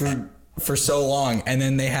for so long, and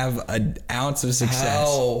then they have an ounce of success.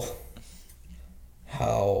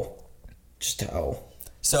 How? Just how?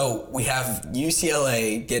 So we have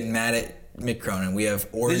UCLA getting mad at Mick Cronin. We have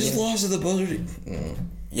Oregon. They just lost to the buzzer.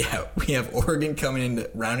 Yeah, we have Oregon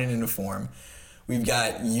rounding into form. We've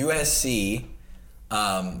got USC,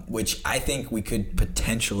 which I think we could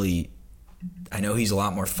potentially. I know he's a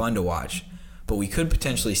lot more fun to watch, but we could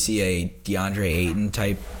potentially see a DeAndre Ayton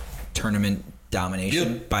type tournament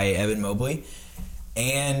domination by Evan Mobley,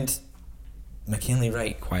 and McKinley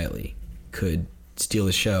Wright quietly could steal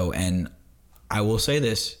the show. And I will say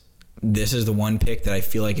this is the one pick that I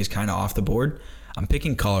feel like is kind of off the board. I'm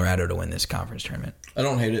picking Colorado to win this conference tournament. I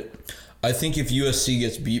don't hate it. I think if USC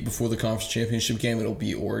gets beat before the conference championship game, it'll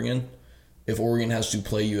beat Oregon. If Oregon has to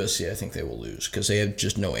play USC, I think they will lose because they have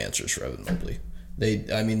just no answers for Evan Mobley.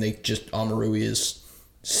 Amarui is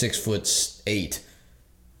 6'8"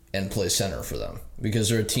 and plays center for them because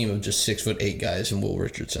they're a team of just 6'8" guys and Will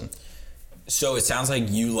Richardson. So it sounds like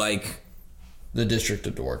you like the District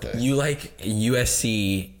of Duarte. You like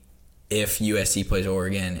USC if USC plays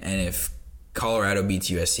Oregon, and if Colorado beats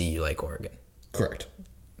USC, you like Oregon. Correct.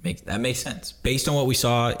 That makes sense. Based on what we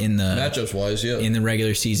saw in the matchups wise, yeah. In the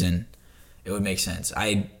regular season, it would make sense.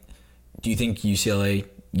 Do you think UCLA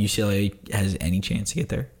has any chance to get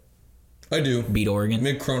there? I do. Beat Oregon?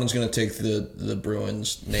 Mick Cronin's going to take the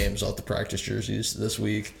Bruins names off the practice jerseys this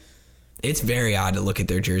week. It's very odd to look at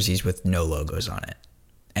their jerseys with no logos on it.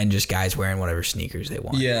 And just guys wearing whatever sneakers they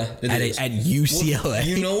want. Yeah, it is. At UCLA. Well,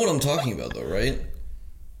 you know what I'm talking about, though, right?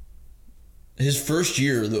 His first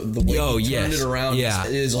year, the way he turned it around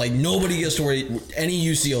is like nobody gets to wear any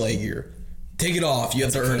UCLA gear. Take it off. You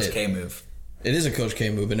have to earn it. Coach K move. It is a Coach K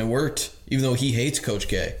move, and it worked, even though he hates Coach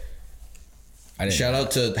K. Shout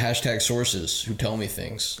out to #sources who tell me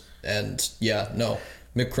things. And,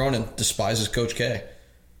 Mick Cronin despises Coach K.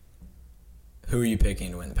 Who are you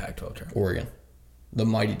picking to win the Pac-12 tournament? Oregon. The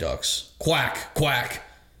Mighty Ducks. Quack, quack.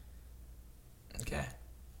 Okay.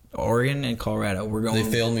 Oregon and Colorado. They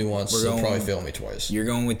failed me once. They'll probably fail me twice. You're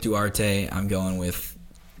going with Duarte. I'm going with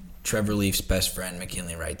Trevor Leaf's best friend,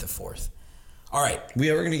 McKinley Wright IV. All right. We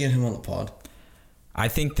ever going to get him on the pod? I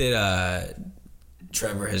think that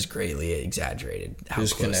Trevor has greatly exaggerated how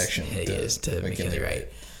his close connection he is to McKinley Wright.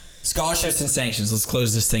 Scholarships and sanctions. Let's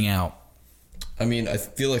close this thing out. I mean, I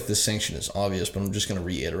feel like the sanction is obvious, but I'm just going to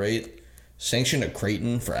reiterate. Sanction at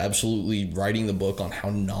Creighton for absolutely writing the book on how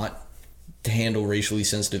not to handle racially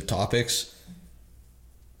sensitive topics.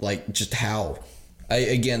 Like, just how.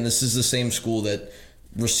 Again, this is the same school that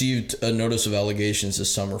received a notice of allegations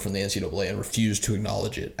this summer from the NCAA and refused to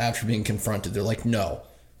acknowledge it. After being confronted, they're like, no,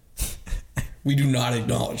 we do not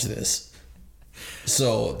acknowledge this.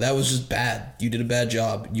 So that was just bad. You did a bad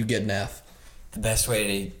job. You get an F. The best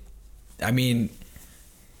way to... I mean,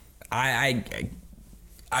 I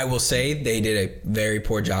will say they did a very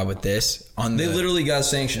poor job with this. They literally got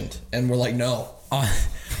sanctioned, and we're like, no.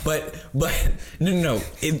 But no.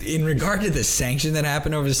 In regard to the sanction that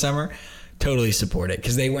happened over the summer, totally support it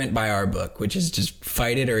because they went by our book, which is just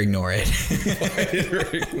fight it or ignore it. Fight it or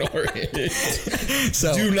ignore it.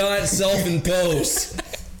 So do not self-impose.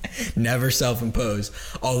 Never self-impose.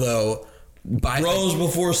 Although, bros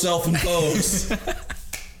before self-impose.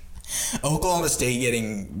 Oklahoma State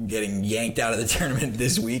getting yanked out of the tournament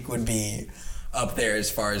this week would be up there as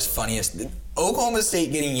far as funniest. Oklahoma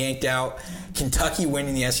State getting yanked out, Kentucky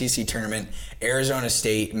winning the SEC tournament, Arizona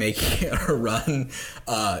State making a run.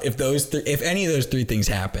 If any of those three things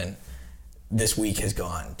happen, this week has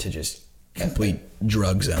gone to just complete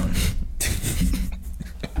drug zone.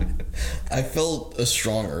 I felt a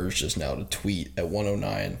strong urge just now to tweet at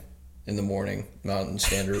 1:09 in the morning, Mountain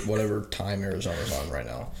Standard, whatever time Arizona's on right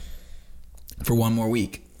now. For one more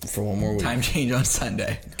week. Time change on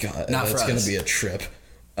Sunday. God, Not that's going to be a trip.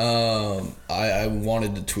 I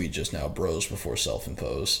wanted to tweet just now, bros before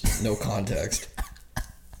self-impose. No context.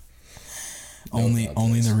 Only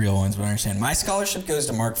the real ones would understand. My scholarship goes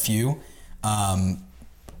to Mark Few.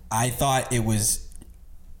 I thought it was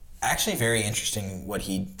actually very interesting what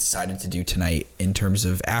he decided to do tonight in terms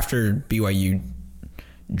of after BYU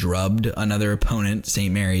drubbed another opponent,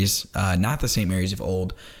 St. Mary's, not the St. Mary's of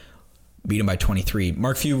old, beat him by 23.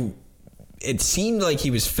 Mark Few, it seemed like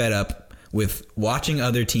he was fed up with watching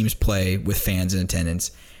other teams play with fans in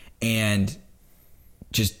attendance and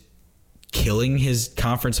just killing his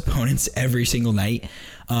conference opponents every single night.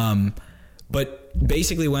 But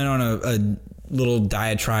basically went on a little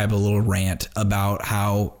diatribe, a little rant about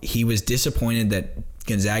how he was disappointed that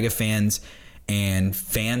Gonzaga fans and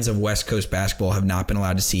fans of West Coast basketball have not been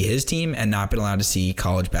allowed to see his team and not been allowed to see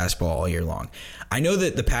college basketball all year long. I know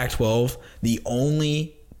that the Pac-12, the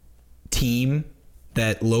only team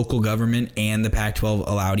that local government and the Pac-12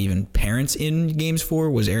 allowed even parents in games for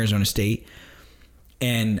was Arizona State.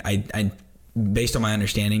 And I based on my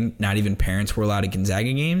understanding, not even parents were allowed at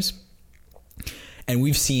Gonzaga games. And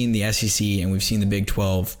we've seen the SEC and we've seen the Big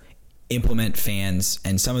 12 implement fans,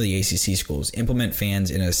 and some of the ACC schools implement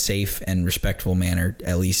fans in a safe and respectful manner,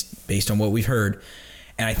 at least based on what we've heard.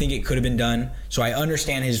 And I think it could have been done. So I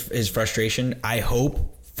understand his frustration. I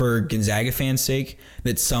hope for Gonzaga fans' sake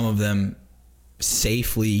that some of them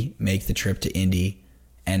safely make the trip to Indy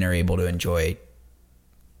and are able to enjoy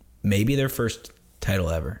maybe their first title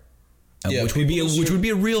ever. Which would be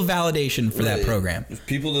a real validation for that program.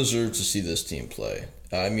 People deserve to see this team play.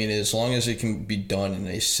 I mean, as long as it can be done in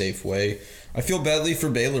a safe way. I feel badly for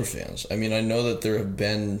Baylor fans. I mean, I know that there have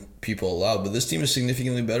been people allowed, but this team is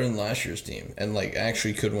significantly better than last year's team, and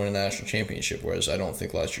actually could win a national championship. Whereas I don't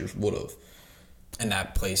think last year's would have. And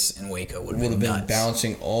that place in Waco would have been nuts.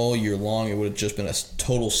 Bouncing all year long. It would have just been a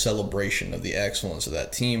total celebration of the excellence of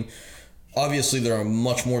that team. Obviously, there are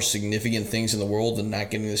much more significant things in the world than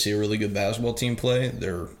not getting to see a really good basketball team play.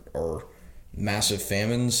 There are massive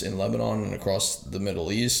famines in Lebanon and across the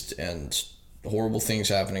Middle East, and horrible things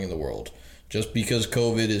happening in the world. Just because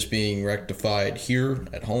COVID is being rectified here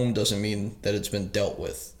at home doesn't mean that it's been dealt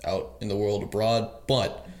with out in the world abroad.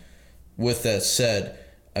 But with that said,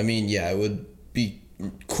 I mean, yeah, it would be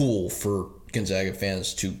cool for Gonzaga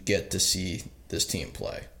fans to get to see this team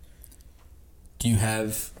play. Do you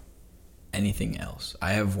have anything else?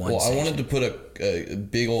 I have one. Well, I wanted to put a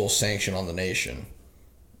big old sanction on the nation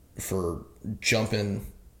for jumping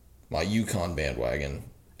my UConn bandwagon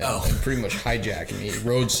and pretty much hijacking me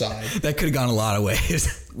roadside. That could have gone a lot of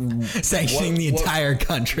ways. Sanctioning the entire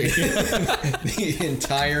country. The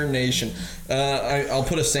entire nation. I'll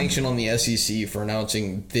put a sanction on the SEC for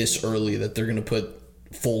announcing this early that they're going to put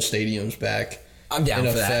full stadiums back. I'm down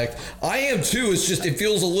for that. I am too. It's just, it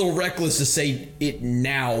feels a little reckless to say it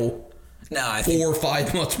now. No, I 4 or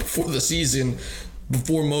 5 months before the season,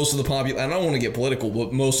 before most of the population, I don't want to get political,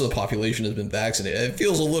 but most of the population has been vaccinated. It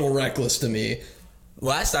feels a little reckless to me.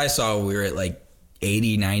 Last I saw, we were at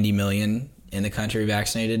 80, 90 million in the country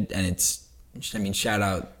vaccinated, and it's, I mean, shout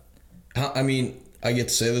out. I mean, I get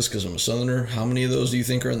to say this because I'm a Southerner. How many of those do you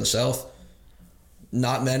think are in the South?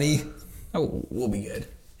 Not many. Oh, we'll be good.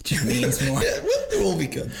 It just means more. Yeah, we'll be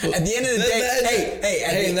good. At the end of the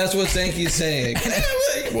day, and that's what Sankey's saying.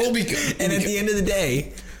 We'll be good. And at the end of the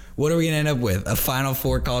day, what are we going to end up with? A Final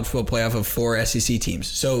Four college football playoff of 4 SEC teams.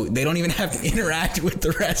 So they don't even have to interact with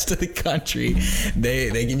the rest of the country.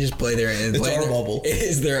 They can just play their. It's our bubble. It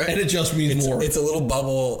is their, and it just means more. It's a little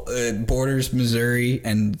bubble. Borders Missouri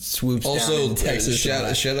and swoops also down to Texas.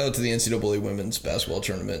 Shout out to the NCAA women's basketball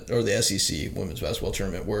tournament, or the SEC women's basketball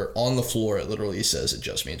tournament, where on the floor it literally says it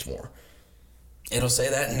just means more. It'll say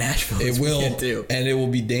that in Nashville. It will, too, and it will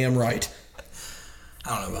be damn right.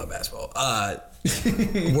 I don't know about basketball.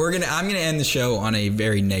 I'm gonna end the show on a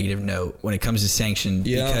very negative note when it comes to sanction,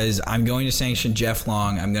 because I'm going to sanction Jeff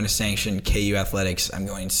Long. I'm going to sanction KU athletics. I'm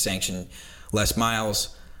going to sanction Les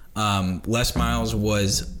Miles. Les Miles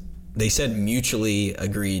was, they said, mutually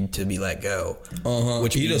agreed to be let go.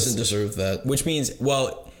 Which he doesn't deserve that. Which means,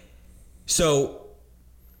 well, so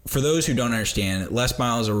for those who don't understand, Les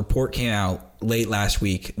Miles, a report came out late last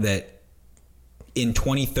week that in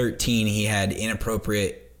 2013, he had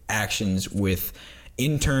inappropriate actions with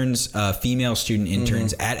interns, female student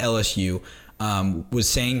interns at LSU, was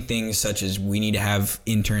saying things such as we need to have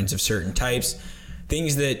interns of certain types,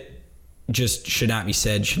 things that just should not be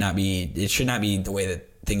said, it should not be the way that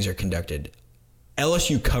things are conducted.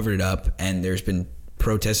 LSU covered it up, and there's been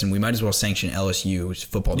protests, and we might as well sanction LSU's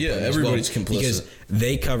football department everybody's as well, complicit. because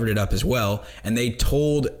they covered it up as well, and they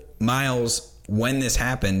told Miles when this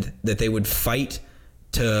happened that they would fight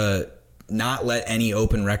to not let any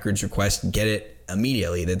open records request get it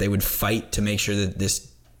immediately, that they would fight to make sure that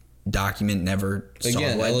this document never saw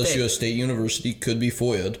Again, light of day. LSU State University could be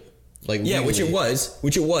FOIA'd. Like, Yeah, which legally.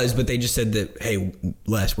 it was, but they just said that, hey,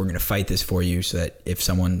 Les, we're going to fight this for you, so that if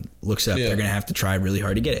someone looks it up, they're going to have to try really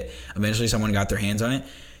hard to get it. Eventually, someone got their hands on it.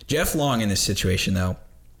 Jeff Long in this situation, though,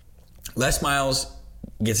 Les Miles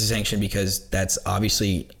gets a sanction because that's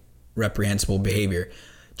obviously reprehensible behavior.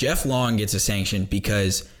 Jeff Long gets a sanction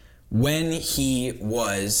because when he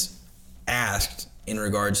was asked in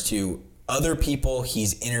regards to other people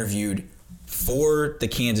he's interviewed for the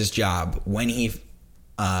Kansas job, when he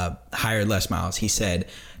hired Les Miles, he said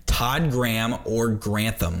Todd Graham or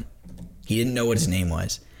Grantham. He didn't know what his name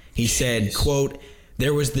was. He said, quote,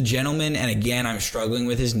 there was the gentleman, and again, I'm struggling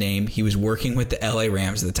with his name. He was working with the LA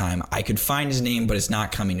Rams at the time. I could find his name, but it's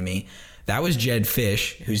not coming to me. That was Jed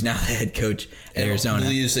Fish, who's now the head coach at Arizona.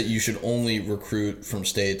 Believes that you should only recruit from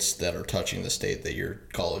states that are touching the state that your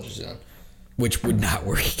college is in. Which would not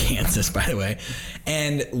work at Kansas, by the way.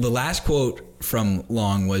 And the last quote from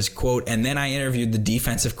Long was, quote, and then I interviewed the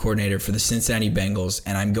defensive coordinator for the Cincinnati Bengals,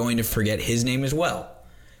 and I'm going to forget his name as well.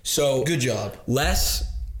 So good job. Les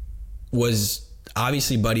was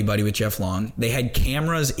obviously buddy-buddy with Jeff Long. They had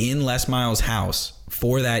cameras in Les Miles' house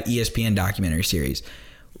for that ESPN documentary series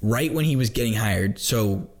right when he was getting hired,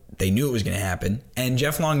 so they knew it was going to happen. And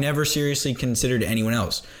Jeff Long never seriously considered anyone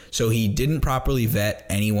else. So he didn't properly vet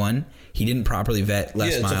anyone. He didn't properly vet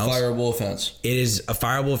Les Miles. Yeah, it's a fireable offense. It is a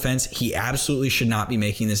fireable offense. He absolutely should not be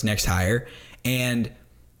making this next hire. And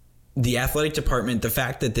the athletic department, the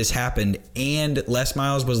fact that this happened and Les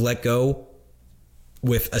Miles was let go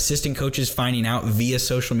with assistant coaches finding out via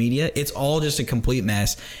social media, it's all just a complete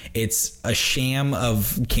mess. It's a sham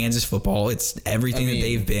of Kansas football. It's everything that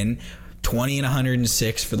they've been, 20 and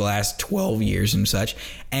 106 for the last 12 years and such.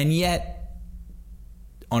 And yet,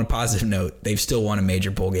 on a positive note, they've still won a major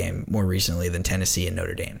bowl game more recently than Tennessee and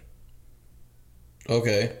Notre Dame.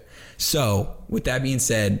 Okay. So, with that being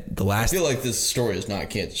said, I feel like this story is not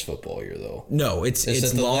Kansas football year, though. No, it's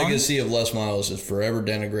that the long. legacy of Les Miles is forever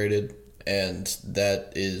denigrated, and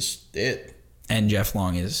that is it. And Jeff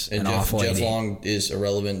Long is and an Jeff, awful Jeff AD. Long is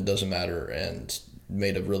irrelevant, doesn't matter, and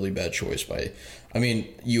made a really bad choice by. I mean,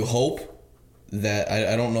 you hope that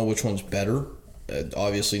I don't know which one's better.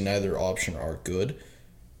 Obviously, neither option are good,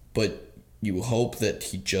 but you hope that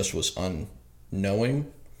he just was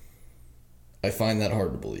unknowing. I find that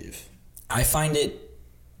hard to believe. I find it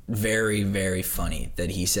very, very funny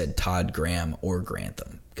that he said Todd Graham or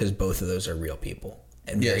Grantham, because both of those are real people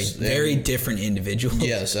and very different individuals.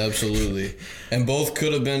 Yes, absolutely. And both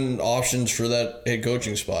could have been options for that head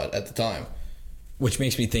coaching spot at the time. Which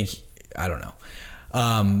makes me think, I don't know.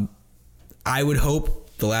 I would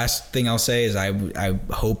hope, the last thing I'll say is I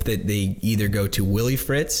hope that they either go to Willie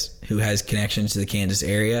Fritz, who has connections to the Kansas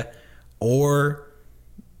area, or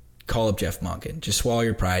call up Jeff Monken. Just swallow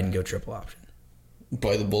your pride and go triple option.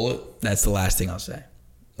 By the bullet? That's the last thing I'll say.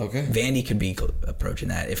 Okay. Vandy could be approaching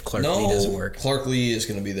that if Clark Lee doesn't work. Clark Lee is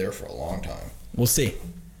going to be there for a long time. We'll see.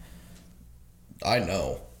 I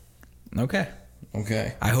know. Okay.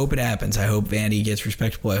 Okay. I hope it happens. I hope Vandy gets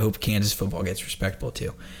respectable. I hope Kansas football gets respectable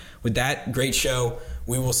too. With that, great show.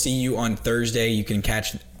 We will see you on Thursday. You can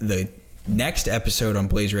catch the next episode on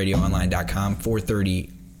BlazeRadioOnline.com, 4:30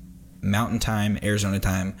 Mountain Time, Arizona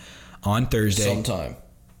time, on Thursday.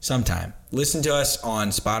 Sometime. Listen to us on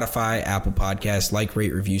Spotify, Apple Podcasts. Like,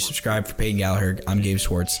 rate, review, subscribe. For Peyton Gallagher, I'm Gabe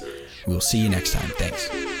Swartz. We'll see you next time. Thanks.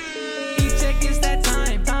 Check is that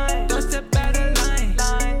time. Don't step out of line.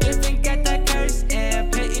 If you get that curse, yeah,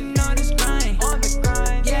 Peyton on his grind.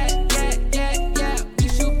 Yeah. We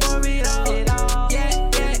shoot for it all. Yeah.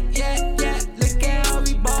 Look at how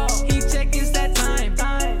we ball. He check is that time.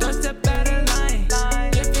 Don't step out of line.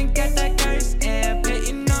 If you get that curse, yeah,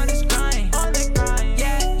 Peyton on his grind.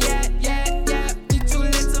 Yeah. We too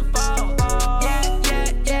lit to fall.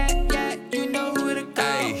 Yeah. You know who to go.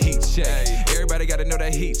 Hey, heat check. Everybody got a know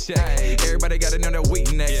that heat check. Everybody gotta know that we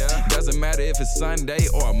next. Doesn't matter if it's Sunday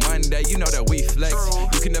or a Monday, you know that we flex.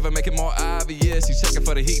 You can never make it more obvious. You checking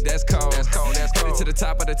for the heat, that's cold. Headed to the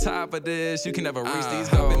top of this, you can never reach these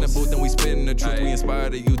goals. Hop in the booth and we spitting the truth. We inspire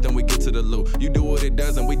the youth and we get to the loot. You do what it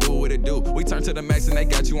does and we do what it do. We turn to the max and they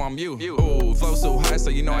got you on mute. Ooh, flow so high, so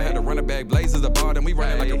you know I had to run it back. Blazers the ball, then we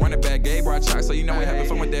running like a running back. Gabe brought chalk, so you know we having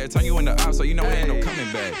fun with that. Turn you into op, so you know we ain't no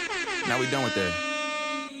coming back. Now we done with that.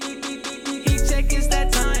 He check his